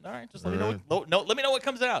 "Okay, all right, just let me know. Let me know what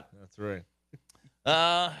comes out." That's right.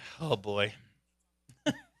 Oh boy.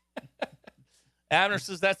 Abner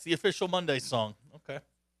says that's the official Monday song. Okay.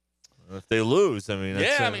 If they lose, I mean,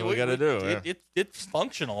 that's what we got to do. It's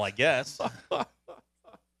functional, I guess.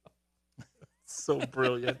 So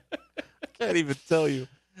brilliant. I can't even tell you.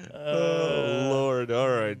 Oh, Lord. All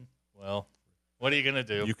right. Well, what are you going to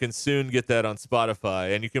do? You can soon get that on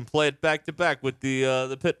Spotify, and you can play it back to back with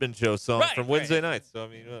the Pittman Show song from Wednesday nights. So, I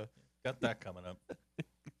mean, got that coming up.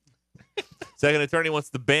 Second attorney wants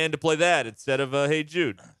the band to play that instead of Hey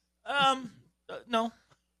Jude. No.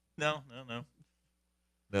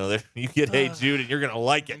 No, you get Hey Jude and you're going to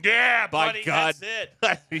like it. Yeah, By buddy, God.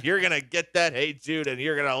 that's it. You're going to get that Hey Jude and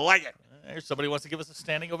you're going to like it. There's somebody wants to give us a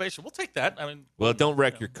standing ovation. We'll take that. I mean, Well, don't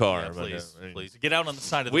wrek your car. yeah, but, please. Get out on the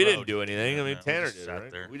side of the we road. didn't do anything. I mean, we Tanner just did, sat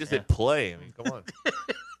right? there. We just Yeah. hit play. I mean, come on.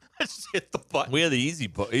 Let's just hit the button. We had the easy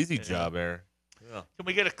job, Aaron. Yeah. Can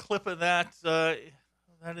we get a clip of that? That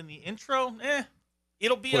in the intro?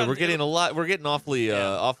 It'll be. Boy, on, we're getting it'll, a lot. We're getting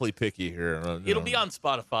awfully picky here. It'll be on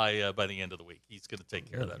Spotify by the end of the week. He's going to take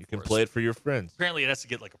care of that. You can play it for your friends, Apparently, it has to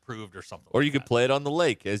get like approved or something. or like you could that. play it on the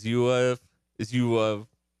lake as you.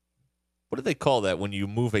 What do they call that when you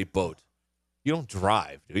move a boat? You don't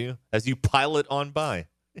drive, do you? As you pilot on by.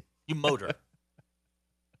 You motor.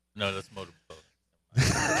 No, that's motorboat.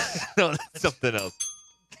 No, that's something else.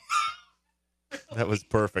 That was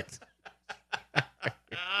perfect.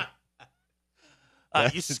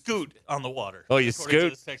 You scoot on the water. Oh, you according to scoot?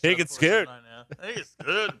 this text He on can scoot. 479 now. He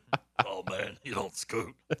scoot. Oh, man, you don't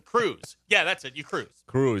scoot. Cruise. Yeah, that's it. You cruise.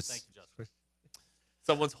 Cruise. Thank you, Justin.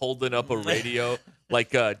 Someone's holding up a radio like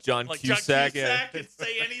John Like Cusack. John Cusack can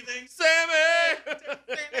say anything. Sammy!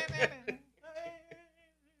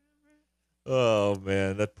 Oh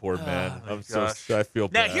man, that poor man. Oh, I'm gosh. so I feel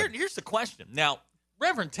Now, bad. here's the question. Now,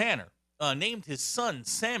 Reverend Tanner named his son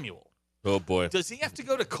Samuel. Oh boy. Does he have to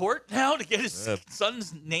go to court now to get his Yeah.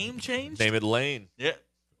 son's name changed? Name it Lane. Yeah.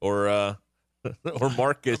 Or or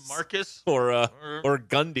Marcus. Marcus. Or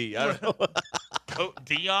Gundy. I don't know.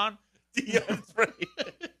 Dion. Dion's right.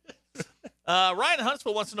 Ryan in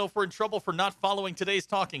Huntsville wants to know if we're in trouble for not following today's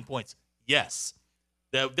talking points. Yes.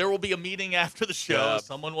 There will be a meeting after the show. Yeah.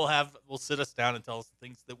 Someone will sit us down and tell us the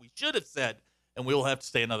things that we should have said, and we will have to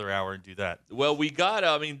stay another hour and do that. Well, we got.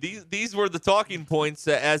 I mean, these were the talking points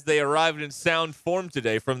as they arrived in sound form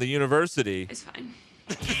today from the university. It's fine.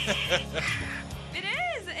 It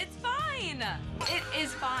is. It's fine. It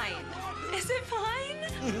is fine. Is it fine?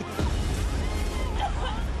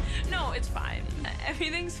 No, it's fine.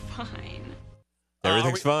 Everything's fine.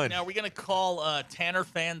 Everything's fine. Now, are we going to call Tanner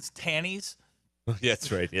fans Tannies? Yeah, that's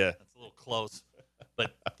right. Yeah. That's a little close.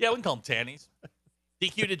 But, yeah, we can call them Tannies.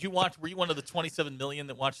 DQ, were you one of the 27 million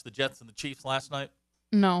that watched the Jets and the Chiefs last night?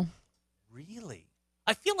 No, Really?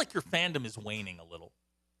 I feel like your fandom is waning a little.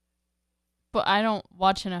 but I don't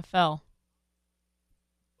watch NFL.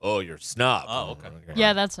 Oh, you're a snob. Oh, okay.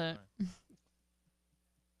 Yeah, that's it.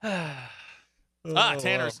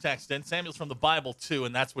 Tanner's texting. Samuel's from the Bible, too,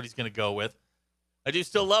 and that's what he's going to go with. I do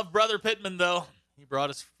still love Brother Pittman, though. He brought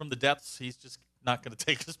us from the depths. He's just not going to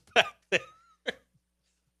take us back there.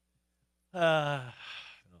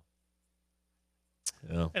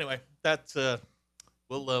 Yeah. Anyway, that's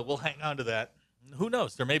we'll hang on to that. Who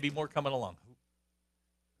knows? There may be more coming along.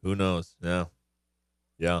 Who knows? Yeah.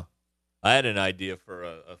 Yeah. I had an idea for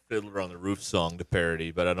a Fiddler on the Roof song to parody,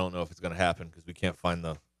 but I don't know if it's going to happen because we can't find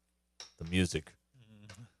the music.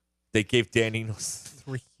 They gave Dan Enos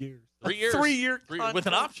 3 years. 3 years. 3 year with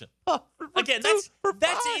an option. Again, that's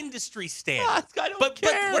industry standard. I don't but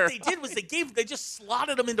care. what they did was they just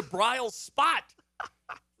slotted him into Bryle's spot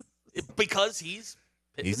because he's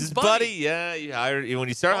He's his buddy. buddy. Yeah, when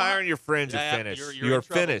you start hiring your friends, you're finished. You're in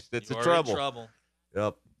trouble. Finished. That's You're the trouble. in trouble.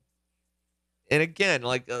 Yep. And again,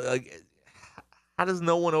 like, how does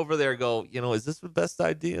no one over there go, is this the best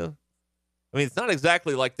idea? I mean, it's not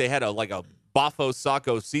exactly like they had a Bafo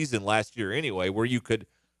Sacco season last year anyway, where you could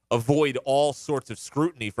avoid all sorts of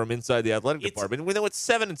scrutiny from inside the athletic department. We know it's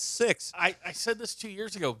 7-6. I said this 2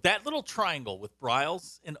 years ago. That little triangle with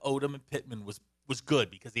Bryles and Odom and Pittman was good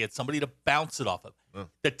because he had somebody to bounce it off of.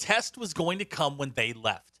 The test was going to come when they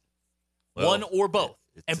left. Well, one or both.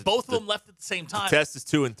 And both of them left at the same time. The test is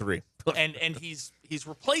 2 and 3. and he's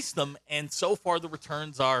replaced them, and so far the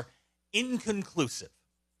returns are inconclusive.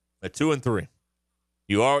 At 2 and 3.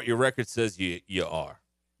 You are. Your record says you are.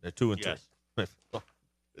 They're 2 and 3.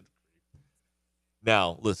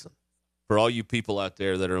 Now, listen, for all you people out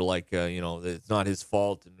there that are like, it's not his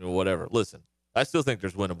fault or whatever. Listen, I still think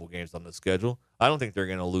there's winnable games on the schedule. I don't think they're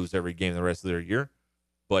going to lose every game the rest of their year,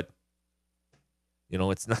 but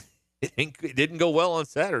it's not. It didn't go well on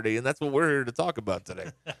Saturday, and that's what we're here to talk about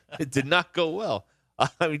today. It did not go well. I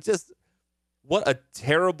mean, just what a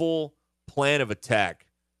terrible plan of attack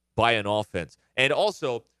by an offense. And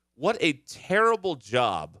also, what a terrible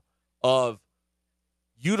job of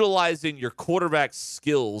utilizing your quarterback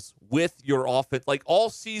skills with your offense. Like, all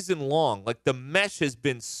season long, like, the mesh has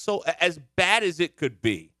been so as bad as it could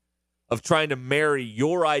be of trying to marry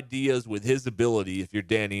your ideas with his ability if you're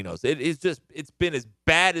Dan Enos. It's been as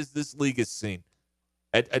bad as this league has seen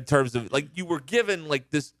in terms of, like, you were given, like,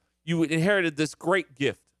 this, you inherited this great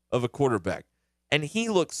gift of a quarterback, and he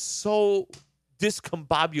looks so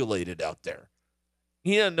discombobulated out there.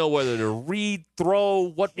 He doesn't know whether to read,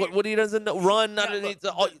 throw, what he doesn't know, run underneath.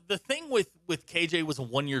 The thing with KJ was a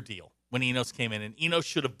 1-year deal when Enos came in, and Enos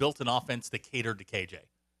should have built an offense that catered to KJ.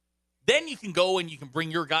 Then you can go and you can bring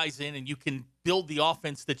your guys in and you can build the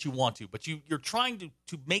offense that you want to. But you're trying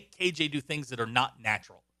to make KJ do things that are not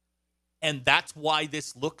natural. And that's why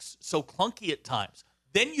this looks so clunky at times.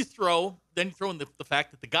 Then you throw in the fact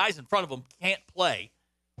that the guys in front of him can't play,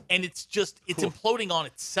 and it's imploding on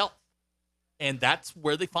itself. And that's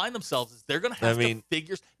where they find themselves. Is they're going to have to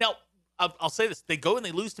figure. Now, I'll say this: they go and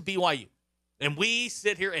they lose to BYU, and we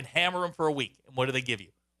sit here and hammer them for a week. And what do they give you?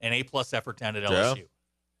 An A+ effort down at LSU. Yeah.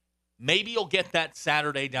 Maybe you'll get that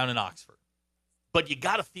Saturday down in Oxford, but you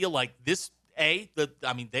got to feel like this.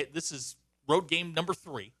 This is road game number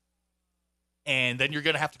 3, and then you're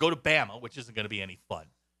going to have to go to Bama, which isn't going to be any fun.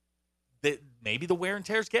 Maybe the wear and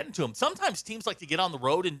tear is getting to them. Sometimes teams like to get on the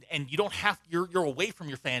road and you don't have you're away from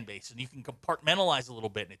your fan base and you can compartmentalize a little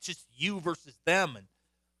bit and it's just you versus them, and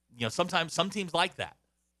sometimes some teams like that.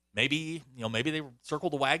 Maybe they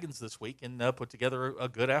circle the wagons this week and put together a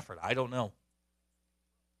good effort. I don't know.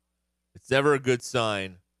 It's never a good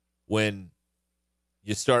sign when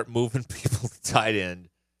you start moving people to tight end.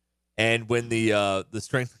 And when the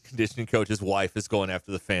strength and conditioning coach's wife is going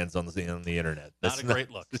after the fans on the internet. That's not a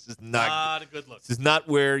great look. This is not a good look. This is not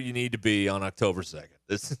where you need to be on October 2nd.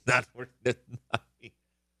 This is not where.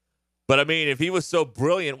 But I mean, if he was so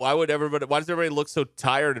brilliant, why does everybody look so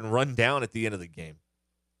tired and run down at the end of the game?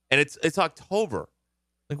 And it's October.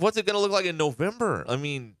 Like, what's it going to look like in November? I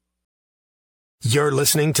mean. You're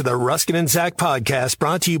listening to the Ruscin and Zach podcast,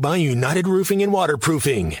 brought to you by United Roofing and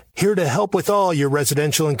Waterproofing. Here to help with all your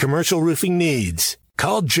residential and commercial roofing needs.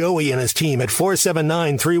 Call Joey and his team at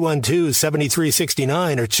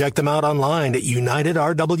 479-312-7369 or check them out online at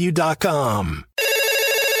unitedrw.com.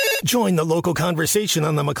 Join the local conversation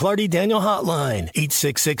on the McClarty Daniel hotline,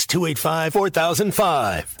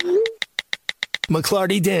 866-285-4005.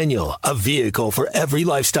 McClarty Daniel, a vehicle for every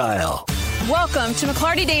lifestyle. Welcome to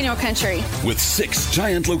McClarty Daniel Country. With 6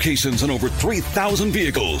 giant locations and over 3,000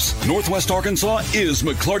 vehicles, Northwest Arkansas is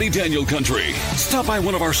McClarty Daniel Country. Stop by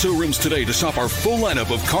one of our showrooms today to shop our full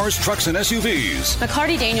lineup of cars, trucks, and SUVs.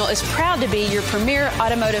 McClarty Daniel is proud to be your premier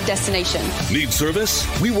automotive destination. Need service?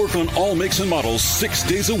 We work on all makes and models 6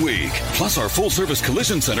 days a week. Plus, our full-service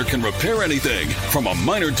collision center can repair anything, from a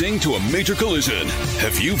minor ding to a major collision.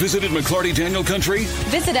 Have you visited McClarty Daniel Country?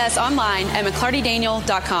 Visit us online at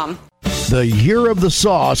McClartyDaniel.com. The Year of the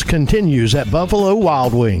Sauce continues at Buffalo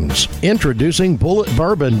Wild Wings. Introducing Bullet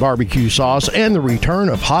Bourbon Barbecue Sauce and the return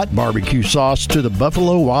of Hot Barbecue Sauce to the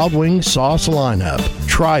Buffalo Wild Wings sauce lineup.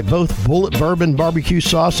 Try both Bullet Bourbon Barbecue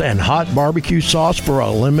Sauce and Hot Barbecue Sauce for a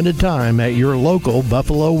limited time at your local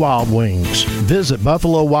Buffalo Wild Wings. Visit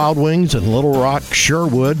Buffalo Wild Wings in Little Rock,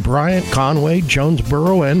 Sherwood, Bryant, Conway,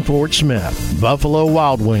 Jonesboro, and Fort Smith. Buffalo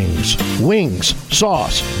Wild Wings. Wings,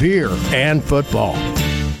 sauce, beer, and football.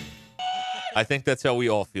 I think that's how we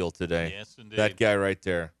all feel today. Yes, indeed. That guy right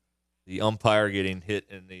there, the umpire getting hit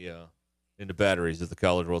in the batteries of the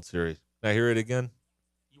College World Series. Can I hear it again?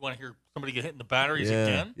 You want to hear somebody get hit in the batteries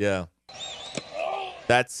again? Yeah.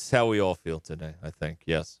 That's how we all feel today, I think.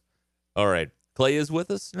 Yes. All right. Clay is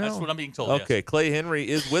with us now? That's what I'm being told, Okay. yes. Clay Henry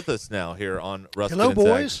is with us now here on Ruscin Hello, and Zach.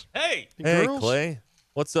 boys. Hey. Hey, girls. Clay.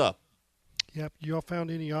 What's up? Yep. You all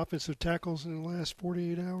found any offensive tackles in the last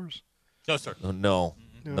 48 hours? No, sir. Oh, no.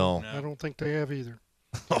 No. I don't think they have either.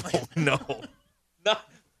 Oh, no.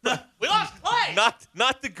 We lost Clay.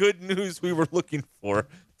 Not the good news we were looking for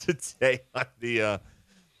today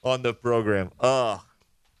on the program.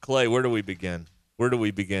 Clay, where do we begin?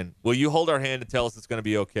 Will you hold our hand and tell us it's going to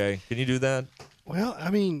be okay? Can you do that? Well,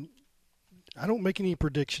 I mean, I don't make any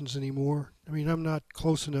predictions anymore. I mean, I'm not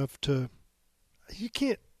close enough to – you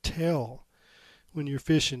can't tell when you're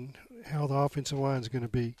fishing how the offensive line is going to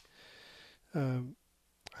be.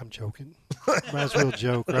 I'm joking. Might as well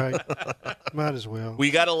joke, right? Might as well. We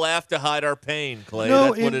got to laugh to hide our pain, Clay. No,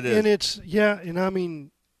 That's what it is. And it's and I mean,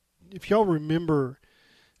 if y'all remember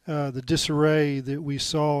the disarray that we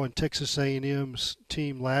saw in Texas A&M's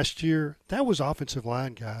team last year, that was offensive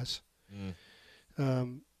line guys.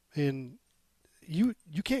 And you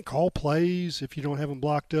can't call plays if you don't have them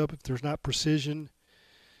blocked up, if there's not precision.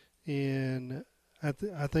 And I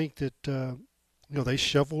think that they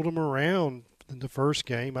shuffled them around in the first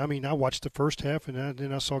game. I mean, I watched the first half, and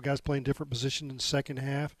then I saw guys playing different positions in the second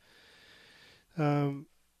half. I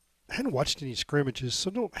hadn't watched any scrimmages, so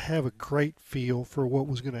I don't have a great feel for what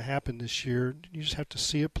was going to happen this year. You just have to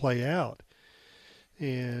see it play out.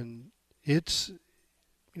 And it's,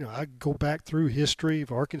 I go back through history of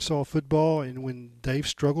Arkansas football, and when they've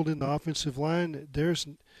struggled in the offensive line, there's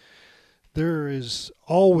there is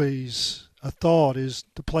always a thought is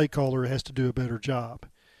the play caller has to do a better job.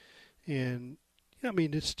 And I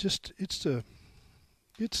mean, it's just the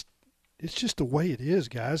way it is,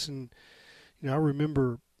 guys. And I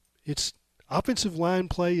remember it's offensive line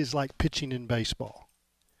play is like pitching in baseball.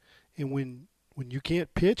 And when you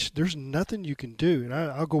can't pitch, there's nothing you can do. And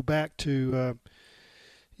I'll go back to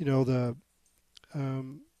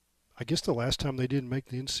I guess the last time they didn't make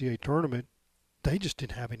the NCAA tournament, they just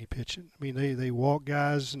didn't have any pitching. I mean, they walk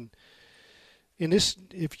guys, and this,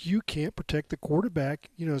 if you can't protect the quarterback,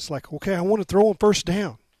 it's like, okay, I want to throw on first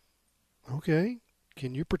down. Okay,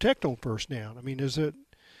 can you protect on first down? I mean, is it?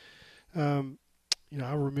 I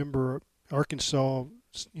remember Arkansas,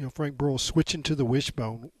 Frank Burrell switching to the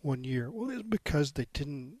wishbone one year. Well, it's because they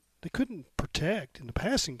couldn't protect in the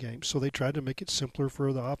passing game, so they tried to make it simpler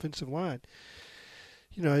for the offensive line.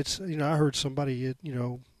 I heard somebody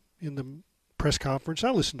in the press conference.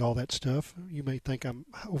 I listened to all that stuff. You may think I'm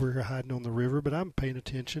over here hiding on the river, but I'm paying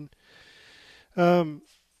attention. And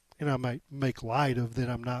I might make light of that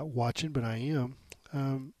I'm not watching, but I am.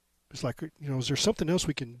 It's like, is there something else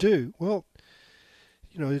we can do? Well,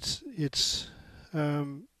 it's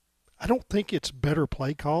I don't think it's better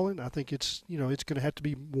play calling. I think it's going to have to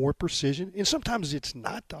be more precision. And sometimes it's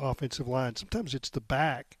not the offensive line. Sometimes it's the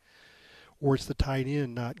back or it's the tight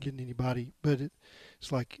end not getting anybody. But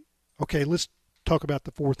it's like, okay, let's talk about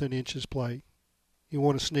the 4th and inches play. You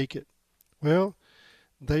want to sneak it. Well,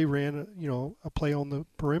 they ran a play on the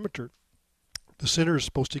perimeter. The center is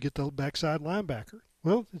supposed to get the backside linebacker.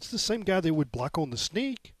 Well, it's the same guy they would block on the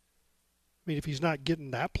sneak. I mean, if he's not getting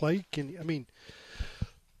that play,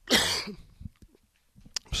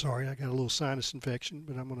 sorry, I got a little sinus infection,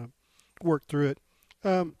 but I'm going to work through it.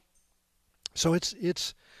 So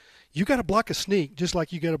it's you got to block a sneak just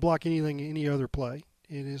like you got to block any other play.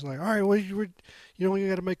 And it's like, all right, well, you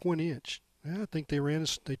got to make 1 inch. I think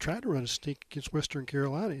they tried to run a sneak against Western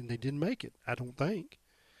Carolina, and they didn't make it, I don't think.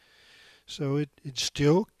 So it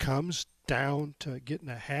still comes down to getting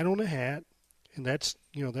a hat on a hat, and that's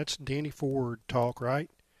Danny Ford talk, right?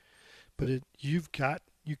 But you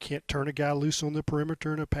can't turn a guy loose on the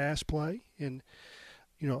perimeter in a pass play, and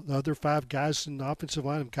the other 5 guys in the offensive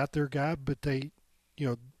line have got their guy, but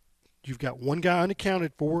you've got one guy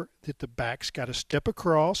unaccounted for that the back's got to step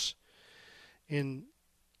across. And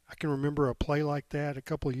I can remember a play like that a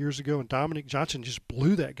couple of years ago, and Dominic Johnson just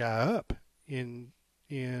blew that guy up. And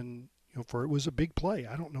for it was a big play.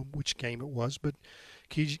 I don't know which game it was, but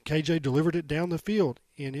KJ delivered it down the field,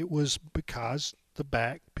 and it was because the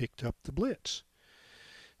back picked up the blitz.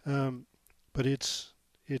 But I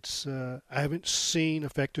haven't seen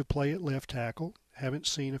effective play at left tackle. Haven't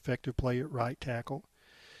seen effective play at right tackle.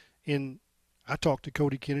 And I talked to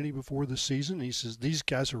Cody Kennedy before the season. He says these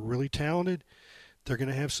guys are really talented. They're going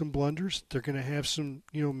to have some blunders. They're going to have some,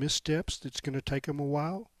 missteps. It's going to take them a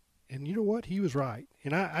while. And you know what? He was right.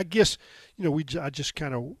 And I guess,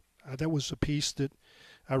 that was a piece that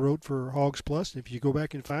I wrote for Hogs Plus. If you go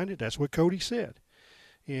back and find it, that's what Cody said.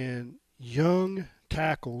 And young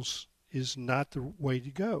tackles is not the way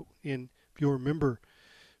to go. And if you'll remember,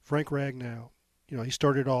 Frank Ragnow, he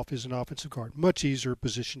started off as an offensive guard, much easier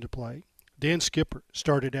position to play. Dan Skipper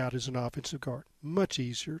started out as an offensive guard, much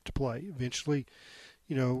easier to play. Eventually,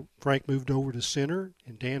 Frank moved over to center,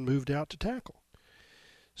 and Dan moved out to tackle.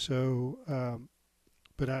 So,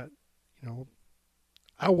 but I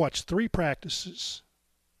watched 3 practices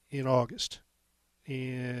in August,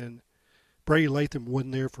 and Brady Latham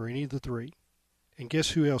wasn't there for any of the 3. And guess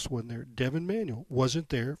who else wasn't there? Devin Manuel wasn't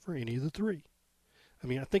there for any of the 3. I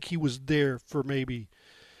mean, I think he was there for maybe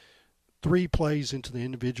 3 plays into the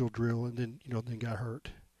individual drill, and then then got hurt.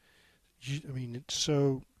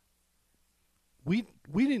 So we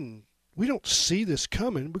don't see this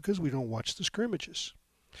coming because we don't watch the scrimmages.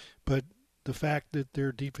 But the fact that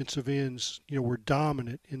their defensive ends, were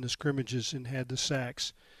dominant in the scrimmages and had the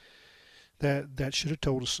sacks, that should have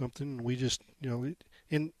told us something. And we just,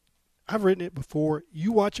 and I've written it before.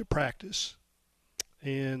 You watch a practice,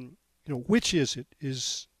 and which is it?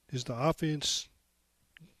 Is the offense,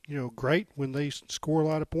 great when they score a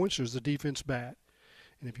lot of points, or is the defense bad?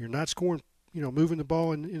 And if you're not scoring, moving the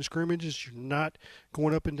ball in scrimmages, you're not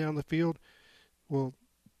going up and down the field. Well,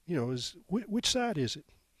 which side is it?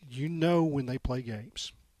 When they play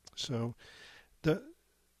games. So they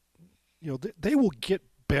will get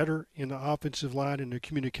better in the offensive line, and their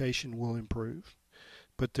communication will improve.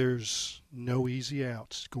 But there's no easy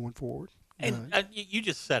outs going forward. And you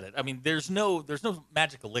just said it. I mean, there's no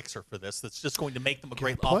magic elixir for this that's just going to make them a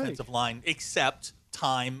great offensive line, except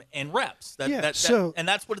time and reps. And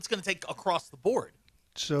that's what it's going to take across the board.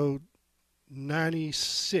 So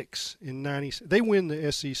 96 and 90. They win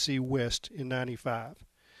the SEC West in 95.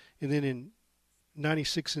 And then in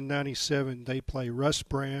 96 and 97, they play Russ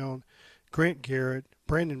Brown, Grant Garrett,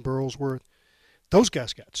 Brandon Burlsworth. Those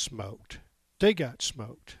guys got smoked. They got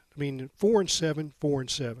smoked. I mean, 4-7,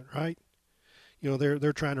 4-7, right? You know,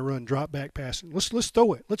 they're trying to run drop back passing. Let's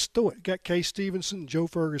throw it. Let's throw it. Got Kay Stevenson, Joe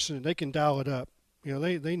Ferguson. They can dial it up. You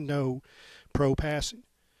know, they know pro passing.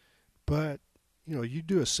 But, you know, you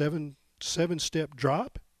do a seven-step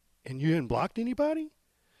drop and you hadn't blocked anybody,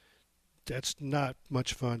 that's not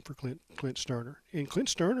much fun for Clint Sterner. And Clint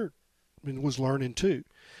Sterner was learning too.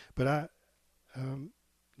 But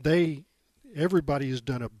everybody has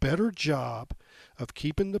done a better job of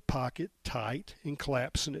keeping the pocket tight and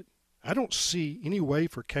collapsing it. I don't see any way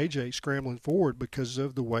for KJ scrambling forward because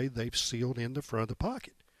of the way they've sealed in the front of the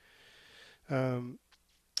pocket. And,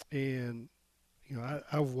 you know,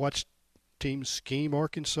 I've watched teams scheme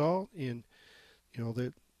Arkansas, and, you know,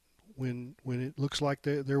 that when it looks like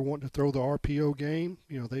they're wanting to throw the RPO game,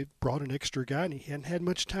 you know, they've brought an extra guy, and he hadn't had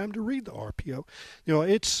much time to read the RPO. You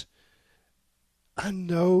know, I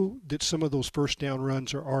know that some of those first down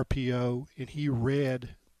runs are RPO, and he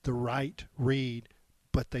read the right read,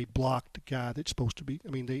 but they blocked the guy that's supposed to be. I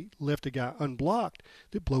mean, they left a guy unblocked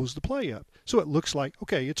that blows the play up. So it looks like,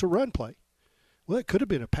 okay, it's a run play. Well, it could have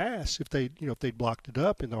been a pass if they'd blocked it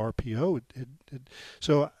up in the RPO.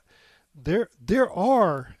 So there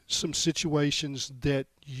are some situations that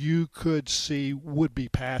you could see would be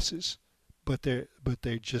passes, but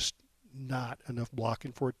they're just not enough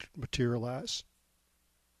blocking for it to materialize.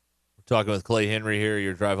 We're talking with Clay Henry here.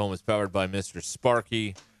 Your drive home is powered by Mr.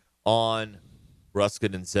 Sparky on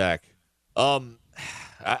Ruscin and Zach.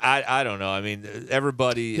 I don't know. I mean,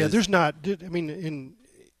 everybody. Yeah, there's not. I mean,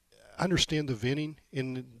 I understand the venting,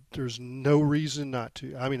 and there's no reason not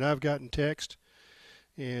to. I mean, I've gotten text,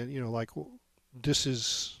 and, you know, like, well, this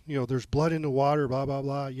is, you know, there's blood in the water, blah, blah,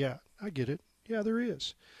 blah. Yeah, I get it. Yeah, there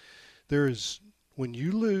is. There is, when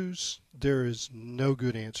you lose, there is no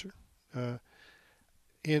good answer.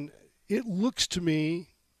 And it looks to me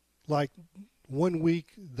like 1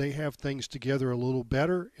 week they have things together a little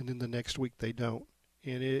better, and then the next week they don't.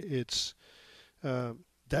 And it's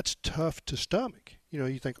that's tough to stomach. You know,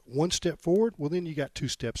 you think one step forward, well, then you got 2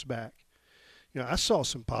 steps back. You know, I saw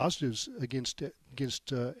some positives against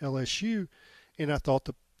LSU, and I thought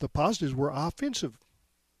the positives were offensive,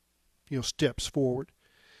 you know, steps forward.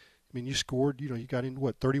 I mean, you scored, you know, you got in,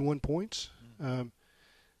 31 points?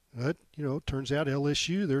 But, you know, it turns out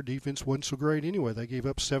LSU, their defense wasn't so great anyway. They gave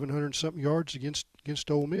up 700-something yards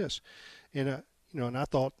against Ole Miss. And, you know, and I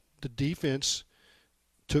thought the defense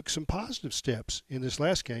took some positive steps in this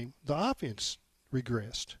last game. The offense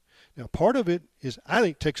regressed. Now, part of it is I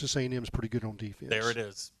think Texas A&M is pretty good on defense. There it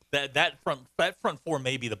is. That front four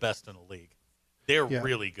may be the best in the league. They're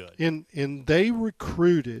really good. And they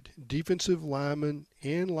recruited defensive linemen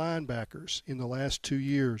and linebackers in the last 2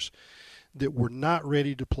 years that were not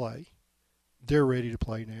ready to play. They're ready to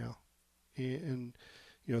play now, and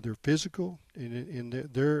you know, they're physical, and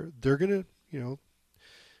they're gonna, you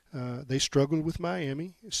know, they struggled with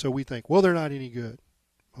Miami, so we think, well, they're not any good.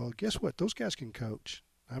 Well, guess what? Those guys can coach.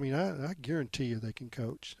 I mean, I guarantee you they can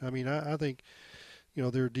coach. I mean, I think, you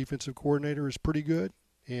know, their defensive coordinator is pretty good,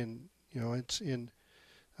 and, you know, it's in.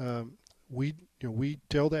 We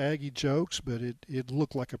tell the Aggie jokes, but it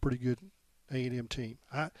looked like a pretty good A&M team.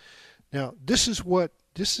 Now this is my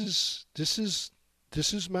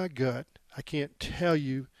gut. I can't tell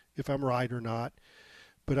you if I'm right or not,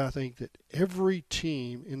 but I think that every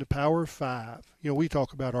team in the Power 5, you know, we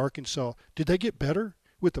talk about Arkansas. Did they get better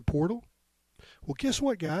with the portal? Well, guess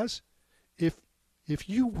what, guys? If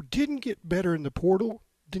you didn't get better in the portal,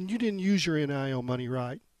 then you didn't use your NIL money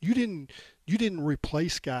right. You didn't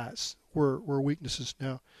replace guys where weaknesses.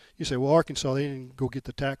 Now you say, well, Arkansas, they didn't go get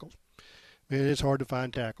the tackles. Man, it's hard to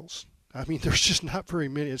find tackles. I mean, there's just not very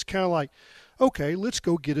many. It's kind of like, okay, let's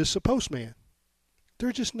go get us a postman.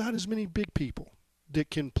 There's just not as many big people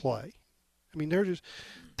that can play. I mean,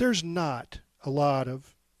 there's not a lot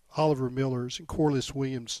of Oliver Millers and Corliss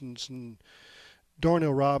Williamsons and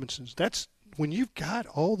Darnell Robinsons. That's when you've got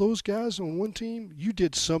all those guys on one team, you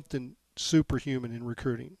did something superhuman in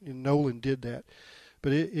recruiting, and Nolan did that.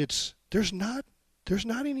 But there's not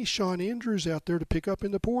any Sean Andrews out there to pick up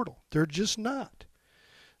in the portal. They're just not.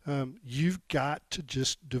 You've got to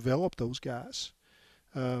just develop those guys.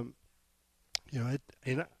 You know,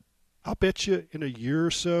 and I'll bet you in a year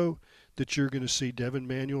or so that you're going to see Devin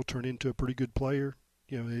Manuel turn into a pretty good player.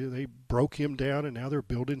 You know, they broke him down, and now they're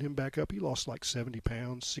building him back up. He lost like 70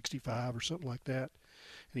 pounds, 65 or something like that,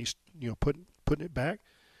 and he's, you know, putting it back.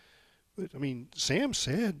 But I mean, Sam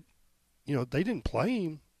said, they didn't play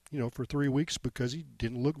him, for 3 weeks because he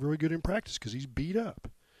didn't look very good in practice because he's beat up.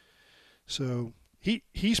 So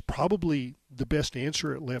he's probably the best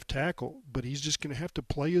answer at left tackle, but he's just going to have to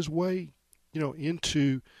play his way,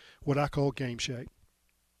 into what I call game shape.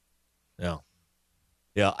 Yeah.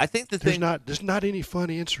 Yeah, I think there's not any fun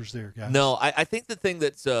answers there, guys. No, I think the thing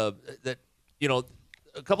that's a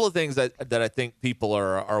couple of things that I think people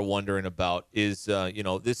are wondering about is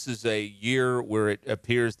this is a year where it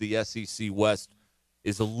appears the SEC West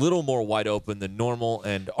is a little more wide open than normal,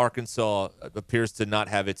 and Arkansas appears to not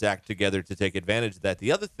have its act together to take advantage of that.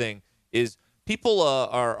 The other thing is people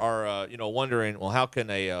are wondering, well, how can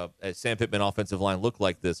a Sam Pittman offensive line look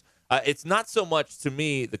like this? It's not so much to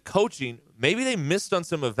me the coaching. Maybe they missed on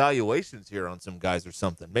some evaluations here on some guys or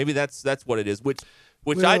something. Maybe that's what it is.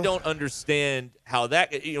 Which I don't understand how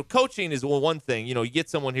that. Coaching is one thing. You get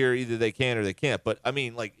someone here, either they can or they can't. But I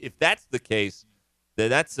mean, like if that's the case, then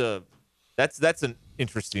that's an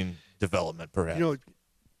interesting development, perhaps.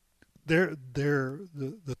 The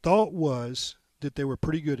thought was that they were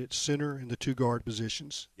pretty good at center and the two guard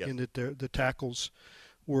positions, yes, and that the tackles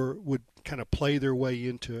would kind of play their way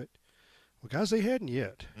into it. Well, guys, they hadn't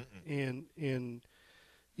yet. And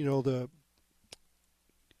the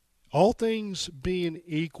all things being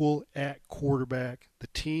equal at quarterback, the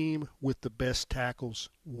team with the best tackles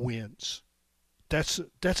wins. That's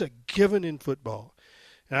a given in football.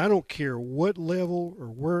 And I don't care what level or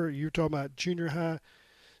where you're talking about, junior high.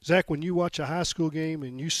 Zach, when you watch a high school game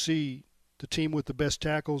and you see the team with the best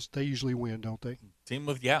tackles, they usually win, don't they? Team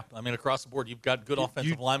with, across the board, you've got good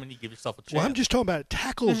offensive linemen, you give yourself a chance. Well, I'm just talking about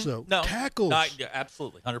tackles, though. No, tackles. Yeah,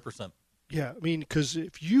 absolutely, 100%. Yeah, because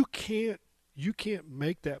if you can't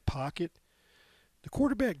make that pocket, the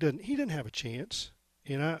quarterback doesn't have a chance.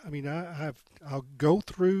 And I'll go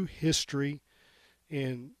through history,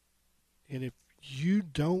 and if you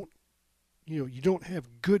don't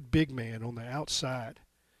have good big man on the outside,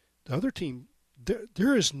 the other team,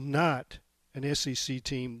 there is not an SEC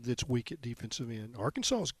team that's weak at defensive end.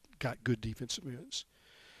 Arkansas's got good defensive ends.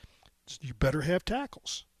 So you better have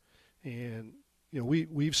tackles. And,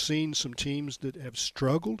 we've seen some teams that have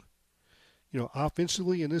struggled,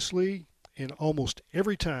 offensively in this league, and almost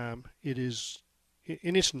every time it is,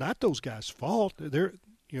 and it's not those guys' fault.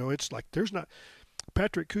 It's like there's not –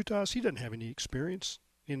 Patrick Kutas, he doesn't have any experience,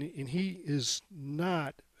 and he is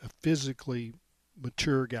not a physically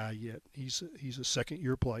mature guy yet. He's a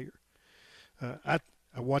second-year player. I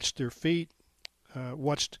watched their feet,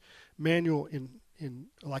 watched Manuel in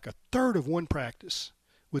like a third of one practice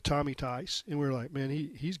with Tommy Tice, and we're like, man,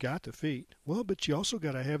 he's got the feet. Well, but you also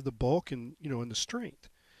got to have the bulk and and the strength.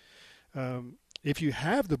 If you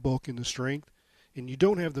have the bulk and the strength, and you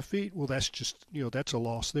don't have the feet, well, that's just that's a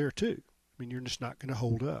loss there too. I mean, you're just not going to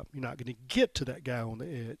hold up. You're not going to get to that guy on the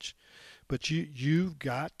edge. But you've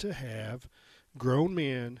got to have grown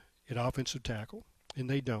men at offensive tackle, and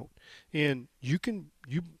they don't. And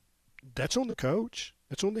that's on the coach.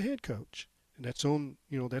 That's on the head coach. And that's on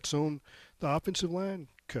the offensive line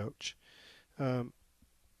coach.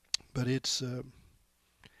 But it's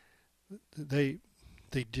they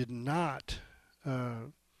did not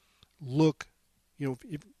look,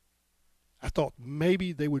 if I thought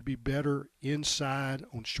maybe they would be better inside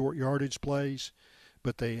on short yardage plays,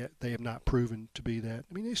 but they have not proven to be that.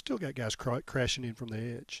 I mean, they still got guys crashing in from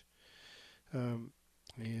the edge.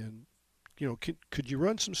 And could you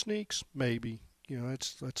run some sneaks? Maybe.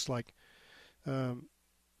 It's like,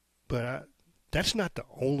 but that's not the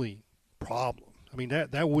only problem. I mean,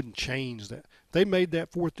 that wouldn't change that. They made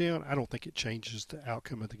that fourth down. I don't think it changes the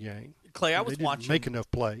outcome of the game. Clay, I was they didn't watching. Make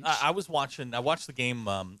enough plays. I watched the game.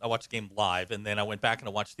 I watched the game live, and then I went back and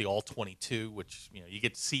I watched the all 22, which you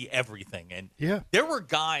get to see everything. And there were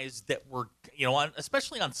guys that were,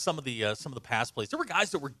 especially on some of the pass plays, there were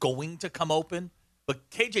guys that were going to come open, but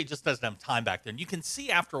KJ just doesn't have time back there. And you can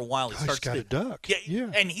see after a while he's got to duck.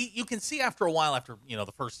 Yeah. And you can see after a while, after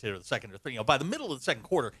the first hit or the second or third, by the middle of the second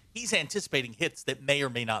quarter, he's anticipating hits that may or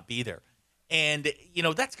may not be there. And,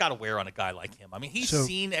 that's got to wear on a guy like him. I mean, he's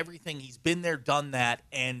seen everything. He's been there, done that.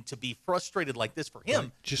 And to be frustrated like this for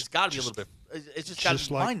him, it's got to be a little bit – it's just got to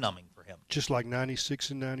be mind-numbing for him. Just like 96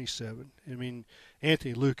 and 97. I mean,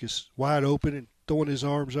 Anthony Lucas wide open and throwing his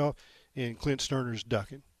arms off, and Clint Sterner's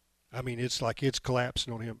ducking. I mean, it's like it's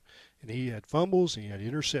collapsing on him. And he had fumbles, and he had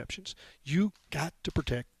interceptions. You got to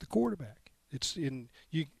protect the quarterback. It's in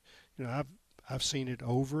you. I've seen it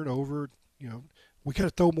over and over. We got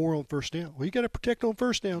to throw more on first down. Well, you got to protect on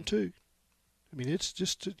first down too. I mean, it's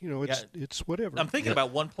just, it's whatever. I'm thinking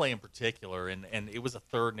about one play in particular, and it was a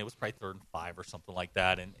third, and it was probably 3rd and 5 or something like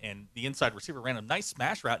that, and the inside receiver ran a nice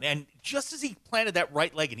smash route, and just as he planted that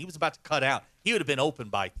right leg and he was about to cut out, he would have been open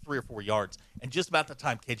by 3 or 4 yards, and just about the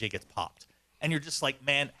time KJ gets popped. And you're just like,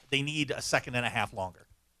 man, they need a second and a half longer.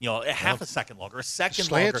 Half a second longer, a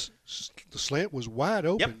second longer. The slant was wide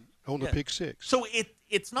open on the pick six. So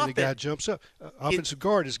it's not and the guy jumps up. Offensive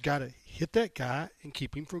guard has got to hit that guy and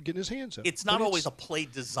keep him from getting his hands up. It's not always a play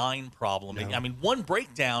design problem. No. I mean, one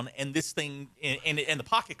breakdown and this thing and the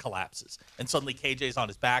pocket collapses, and suddenly KJ's on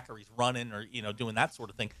his back or he's running or doing that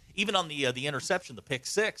sort of thing. Even on the interception, the pick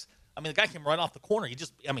six. I mean, the guy came right off the corner.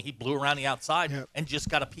 He blew around the outside and just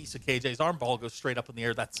got a piece of KJ's arm. Ball goes straight up in the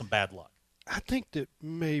air. That's some bad luck. I think that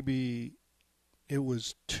maybe it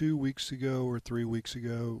was 2 weeks ago or 3 weeks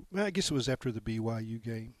ago. I guess it was after the BYU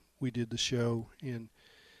game. We did the show, and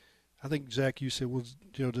I think, Zach, you said, well,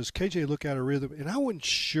 does KJ look out of rhythm? And I wasn't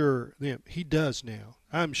sure then. He does now.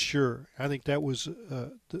 I'm sure. I think that was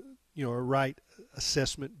a right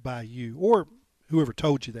assessment by you or whoever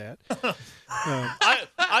told you that.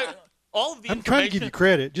 All of the I'm trying to give you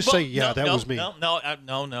credit. Just say, that was me. No.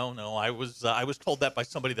 I was told that by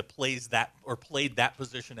somebody that plays that or played that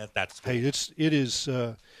position at that school. Hey, it is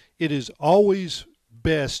always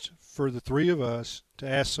best for the three of us to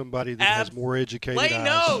ask somebody that has more educated eyes. Lay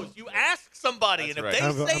knows. You ask somebody, and if they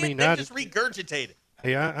say it, then just regurgitate it.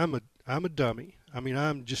 Hey, I'm a dummy. I mean,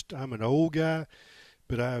 I'm an old guy,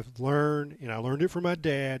 but I've learned, and I learned it from my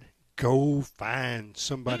dad. Go find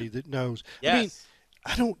somebody that knows. Yes. I mean,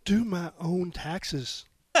 I don't do my own taxes.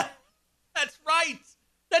 That's right.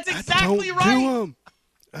 That's exactly I don't right. do them.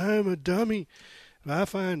 I'm a dummy. I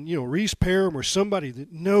find, Reese Parham or somebody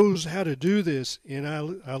that knows how to do this, and I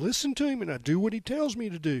listen to him and I do what he tells me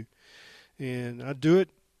to do. And I do it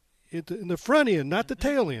in the front end, not the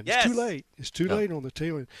tail end. Yes. It's too late. It's too late on the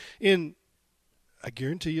tail end. And I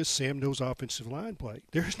guarantee you Sam knows offensive line play.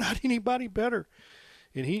 There's not anybody better.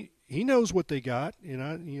 And he knows what they got. And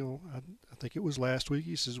I think it was last week,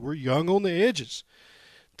 he says, we're young on the edges.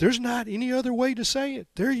 There's not any other way to say it.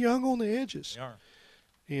 They're young on the edges. They are.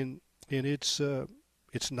 And it's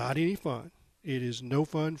not any fun. It is no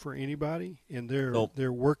fun for anybody, and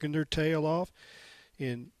they're working their tail off.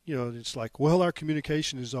 And it's like, well, our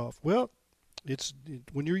communication is off. Well,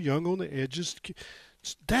 when you're young on the edges,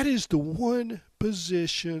 that is the one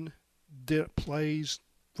position that plays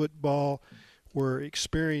football where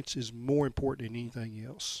experience is more important than anything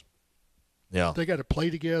else. Yeah, they got to play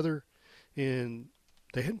together, and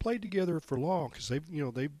they hadn't played together for long because they've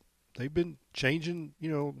been changing,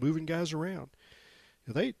 moving guys around.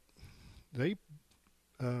 I've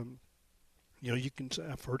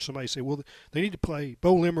heard somebody say, well, they need to play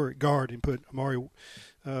Bo Limmer at guard and put Amari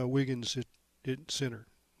Wiggins at center.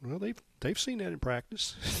 Well, they've seen that in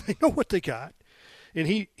practice. They know what they got, and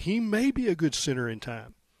he may be a good center in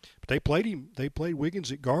time. But they played him. They played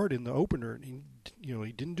Wiggins at guard in the opener, and he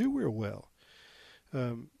didn't do real well.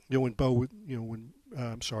 When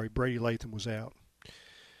Brady Latham was out.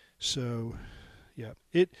 So, yeah,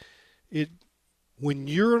 when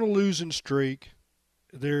you're on a losing streak,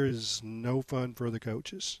 there is no fun for the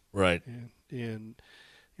coaches. Right. And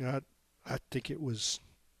I think it was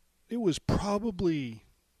probably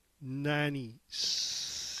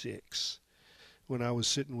 96 when I was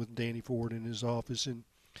sitting with Danny Ford in his office, and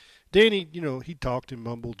Danny, he talked in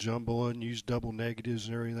mumble jumble and used double negatives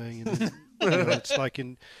and everything, and then, it's like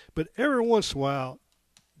but every once in a while,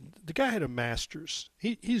 the guy had a master's.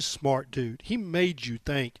 He's a smart dude. He made you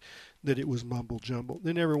think that it was mumble jumble.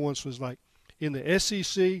 Then every once was like, in the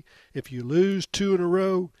SEC, if you lose 2 in a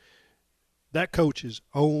row, that coach is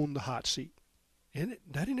on the hot seat. And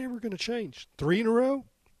that ain't ever going to change. 3 in a row,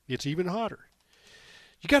 it's even hotter.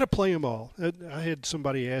 You got to play them all. I had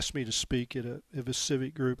somebody ask me to speak at a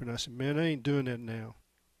civic group, and I said, man, I ain't doing that now.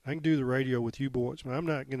 I can do the radio with you boys, but I'm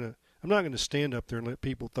not going to stand up there and let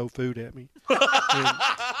people throw food at me.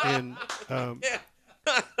 and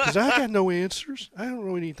because I got no answers. I don't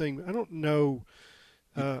know anything. I don't know.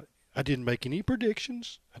 I didn't make any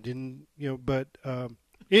predictions. I didn't, but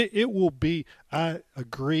it will be. I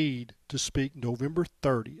agreed to speak November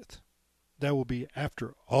 30th. That will be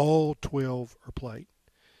after all 12 are played,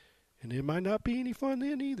 and it might not be any fun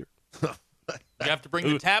then either. You have to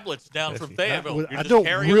bring the tablets down from Fayetteville. I don't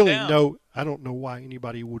really know. I don't know why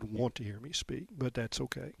anybody would want to hear me speak, but that's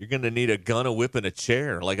okay. You're going to need a gun, a whip, and a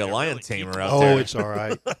chair, like a lion tamer out there. Oh, it's all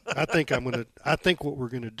right. I think what we're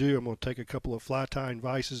going to do, I'm going to take a couple of fly tying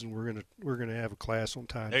vices, and we're going to have a class on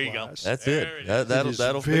tying flies. There you go. That's it.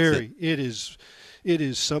 That'll fix it. It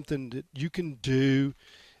is something that you can do,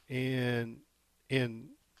 and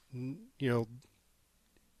it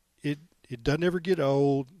doesn't ever get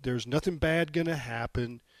old. There's nothing bad going to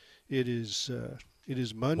happen. It is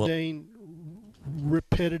mundane,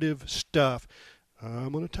 repetitive stuff.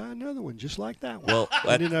 I'm going to tie another one just like that one. Well,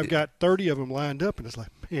 and then I've got 30 of them lined up, and it's like,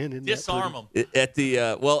 man, isn't disarm them. At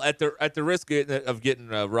the risk of getting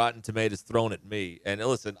rotten tomatoes thrown at me, and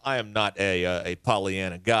listen, I am not a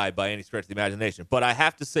Pollyanna guy by any stretch of the imagination, but I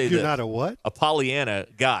have to say You're not a what? A Pollyanna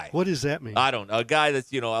guy. What does that mean? I don't know. A guy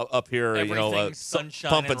that's up here,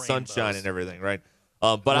 sunshine pumping and sunshine and everything, right?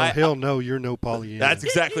 Hell no, you're no Pollyanna. That's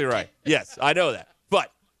exactly right. Yes, I know that.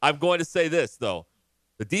 But I'm going to say this though: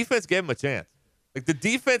 the defense gave him a chance. Like the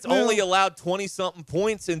defense only allowed 20-something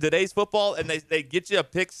points in today's football, and they get you a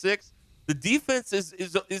pick six. The defense is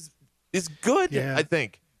good, yeah. I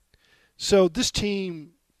think. So this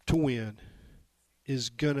team to win is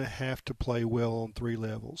gonna have to play well on 3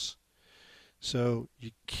 levels. So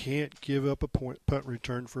you can't give up a punt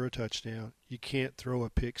return for a touchdown. You can't throw a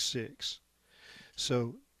pick six.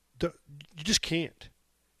 So you just can't.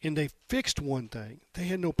 And they fixed one thing. They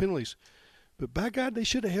had no penalties. But by God, they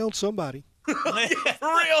should have held somebody. For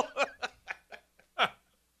real.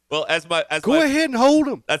 Well, go ahead and hold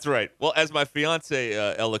them. That's right. Well, as my fiance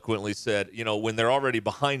eloquently said, when they're already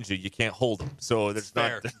behind you, you can't hold them. So there's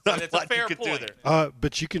not it's a lot a fair you can point. do there.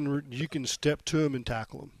 But you can step to them and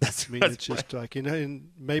tackle them. It's just like and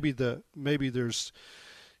maybe there's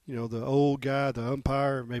the old guy, the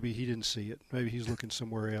umpire. Maybe he didn't see it. Maybe he's looking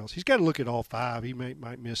somewhere else. He's got to look at all 5. He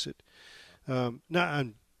might miss it. I'm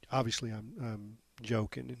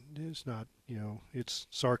joking. It's not, it's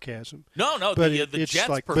sarcasm. No, but the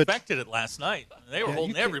Jets perfected it last night. They were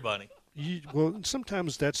holding everybody.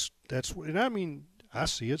 Sometimes that's and I mean, I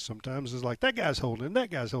see it sometimes. It's like that guy's holding it,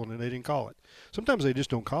 that guy's holding it. They didn't call it. Sometimes they just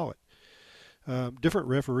don't call it. Different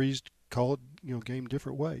referees call it, game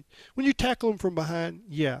different way. When you tackle them from behind,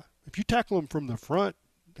 yeah. If you tackle them from the front,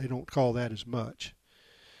 they don't call that as much.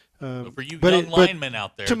 For you young linemen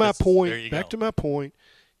out there, to my point,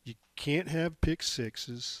 you can't have pick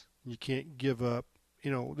sixes. You can't give up.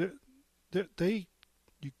 You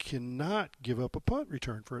cannot give up a punt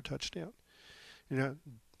return for a touchdown. I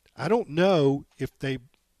don't know if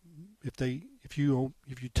you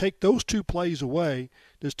take those 2 plays away,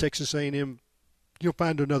 does Texas A&M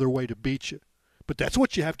find another way to beat you? But that's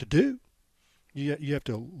what you have to do. You have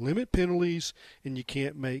to limit penalties, and you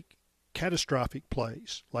can't make catastrophic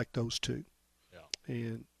plays like those 2. Yeah.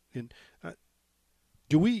 And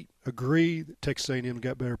do we agree that Texas A&M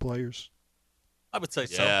got better players? I would say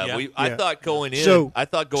so. Yeah, yeah. I thought going in. A&M had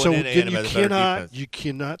a better defense. You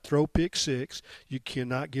cannot throw pick six. You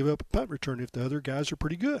cannot give up a punt return if the other guys are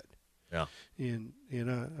pretty good. Yeah. And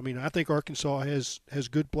I think Arkansas has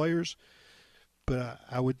good players, but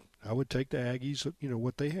I would take the Aggies.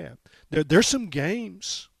 What they have. There's some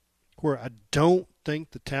games where I don't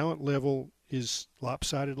think the talent level is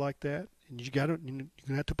lopsided like that, and you're gonna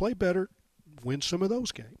have to play better, win some of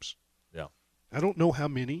those games. Yeah. I don't know how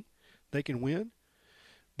many they can win,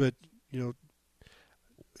 but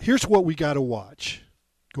here's what we got to watch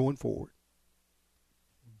going forward.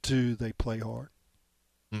 Do they play hard?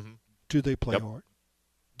 Mm-hmm. Do they play hard?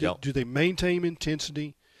 Do they maintain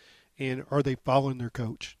intensity, and are they following their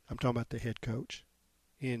coach? I'm talking about the head coach,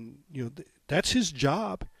 and that's his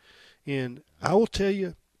job. And I will tell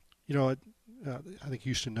you, I think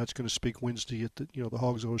Houston Nutt's going to speak Wednesday at the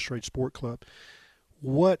Hogs Illustrated Sport Club.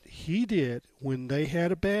 What he did when they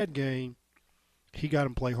had a bad game, he got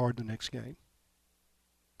them play hard the next game.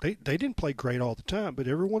 They didn't play great all the time, but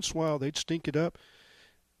every once in a while they'd stink it up.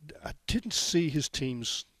 I didn't see his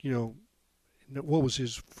teams, what was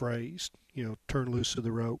his phrase? Turn loose of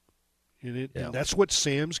the rope, and that's what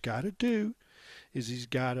Sam's got to do. Is he's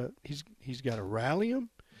got to rally them,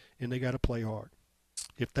 and they got to play hard.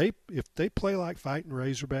 If they play like fighting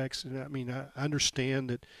Razorbacks, and I understand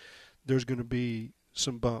that there's going to be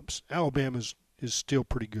some bumps. Alabama is still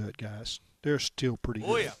pretty good, guys. They're still pretty good.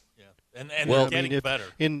 Oh yeah. And they're getting better.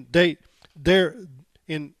 And they're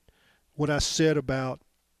in what I said about,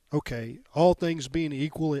 okay, all things being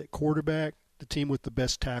equal at quarterback, the team with the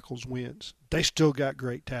best tackles wins. They still got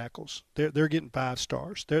great tackles. They're getting 5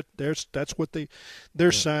 stars. That's what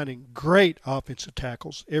they're signing great offensive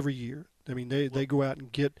tackles every year. They go out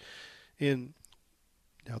and get in.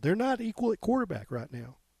 Now they're not equal at quarterback right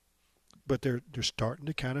now, but they're starting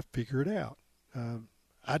to kind of figure it out.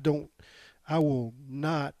 I will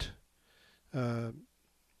not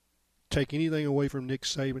take anything away from Nick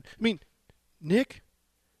Saban. Nick,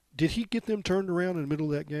 did he get them turned around in the middle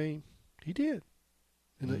of that game? He did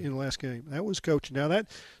in the last game. That was coaching. Now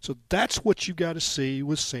that's what you got to see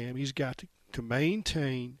with Sam. He's got to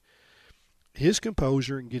maintain his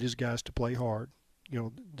composure and get his guys to play hard.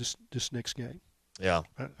 This next game. Yeah.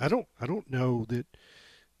 I don't know that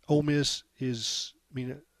Ole Miss is.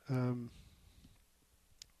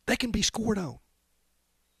 They can be scored on.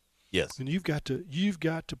 Yes. And you've got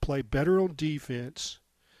to play better on defense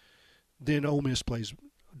than Ole Miss plays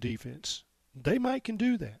defense. They can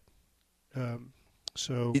do that.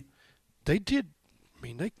 They did.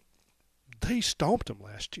 They stomped them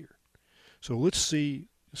last year. So let's see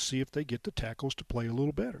if they get the tackles to play a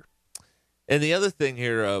little better. And the other thing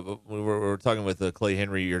here, we're talking with Clay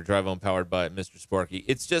Henry, your drive on powered by Mr. Sparky.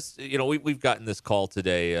 It's just, we've gotten this call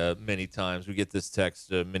today many times. We get this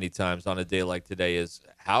text many times on a day like today is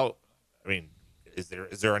is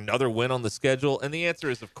there another win on the schedule? And the answer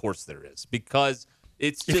is, of course there is, because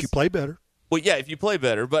it's just. If you play better. Well, yeah, if you play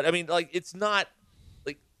better. But, it's not.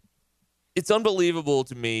 It's unbelievable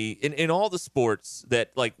to me in all the sports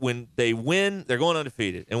that when they win, they're going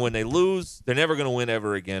undefeated, and when they lose, they're never going to win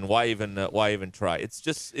ever again. Why even try? It's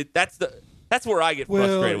just that's where I get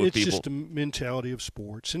frustrated with people. It's just a mentality of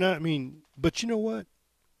sports, and but you know what?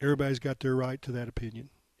 Everybody's got their right to that opinion,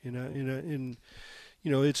 it's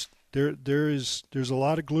there's a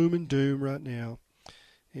lot of gloom and doom right now,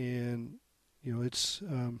 and it's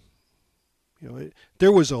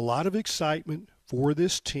there was a lot of excitement for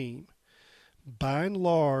this team. By and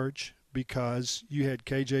large, because you had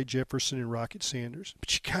KJ Jefferson and Rocket Sanders,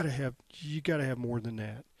 but you gotta have more than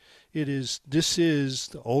that. This is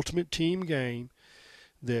the ultimate team game.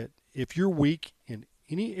 That if you're weak in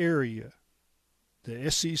any area,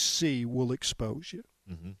 the SEC will expose you,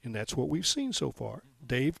 and that's what we've seen so far.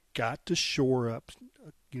 They've got to shore up,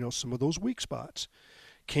 some of those weak spots.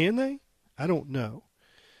 Can they? I don't know,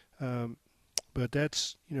 but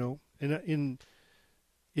that's and.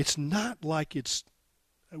 It's not like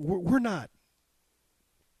we're not.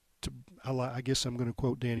 I guess I'm going to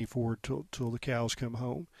quote Danny Ford till the cows come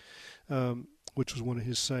home, which was one of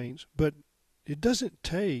his sayings. But it doesn't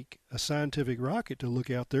take a scientific rocket to look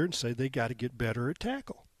out there and say they got to get better at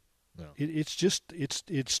tackle. No. It's just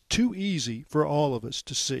it's too easy for all of us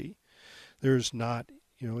to see. There's not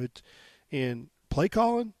and play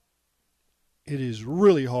calling. It is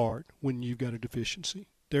really hard when you've got a deficiency.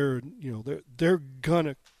 They're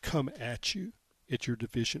gonna come at you at your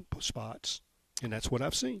deficient spots, and that's what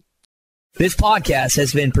I've seen. This podcast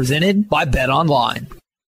has been presented by Bet Online.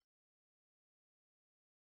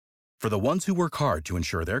 For the ones who work hard to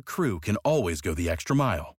ensure their crew can always go the extra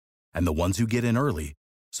mile, and the ones who get in early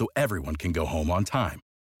so everyone can go home on time,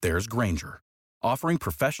 there's Grainger, offering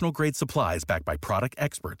professional-grade supplies backed by product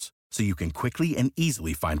experts so you can quickly and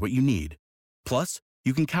easily find what you need. Plus,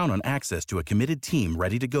 you can count on access to a committed team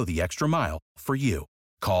ready to go the extra mile for you.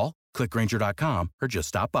 Call, click Grainger.com, or just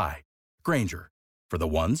stop by. Grainger, for the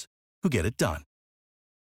ones who get it done.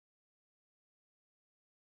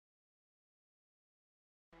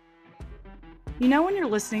 When you're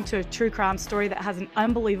listening to a true crime story that has an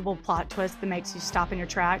unbelievable plot twist that makes you stop in your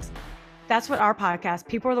tracks? That's what our podcast,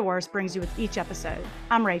 People Are the Worst, brings you with each episode.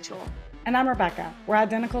 I'm Rachel. And I'm Rebecca. We're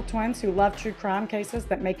identical twins who love true crime cases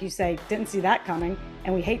that make you say, didn't see that coming,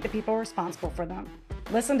 and we hate the people responsible for them.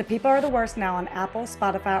 Listen to People Are the Worst now on Apple,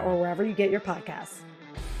 Spotify, or wherever you get your podcasts.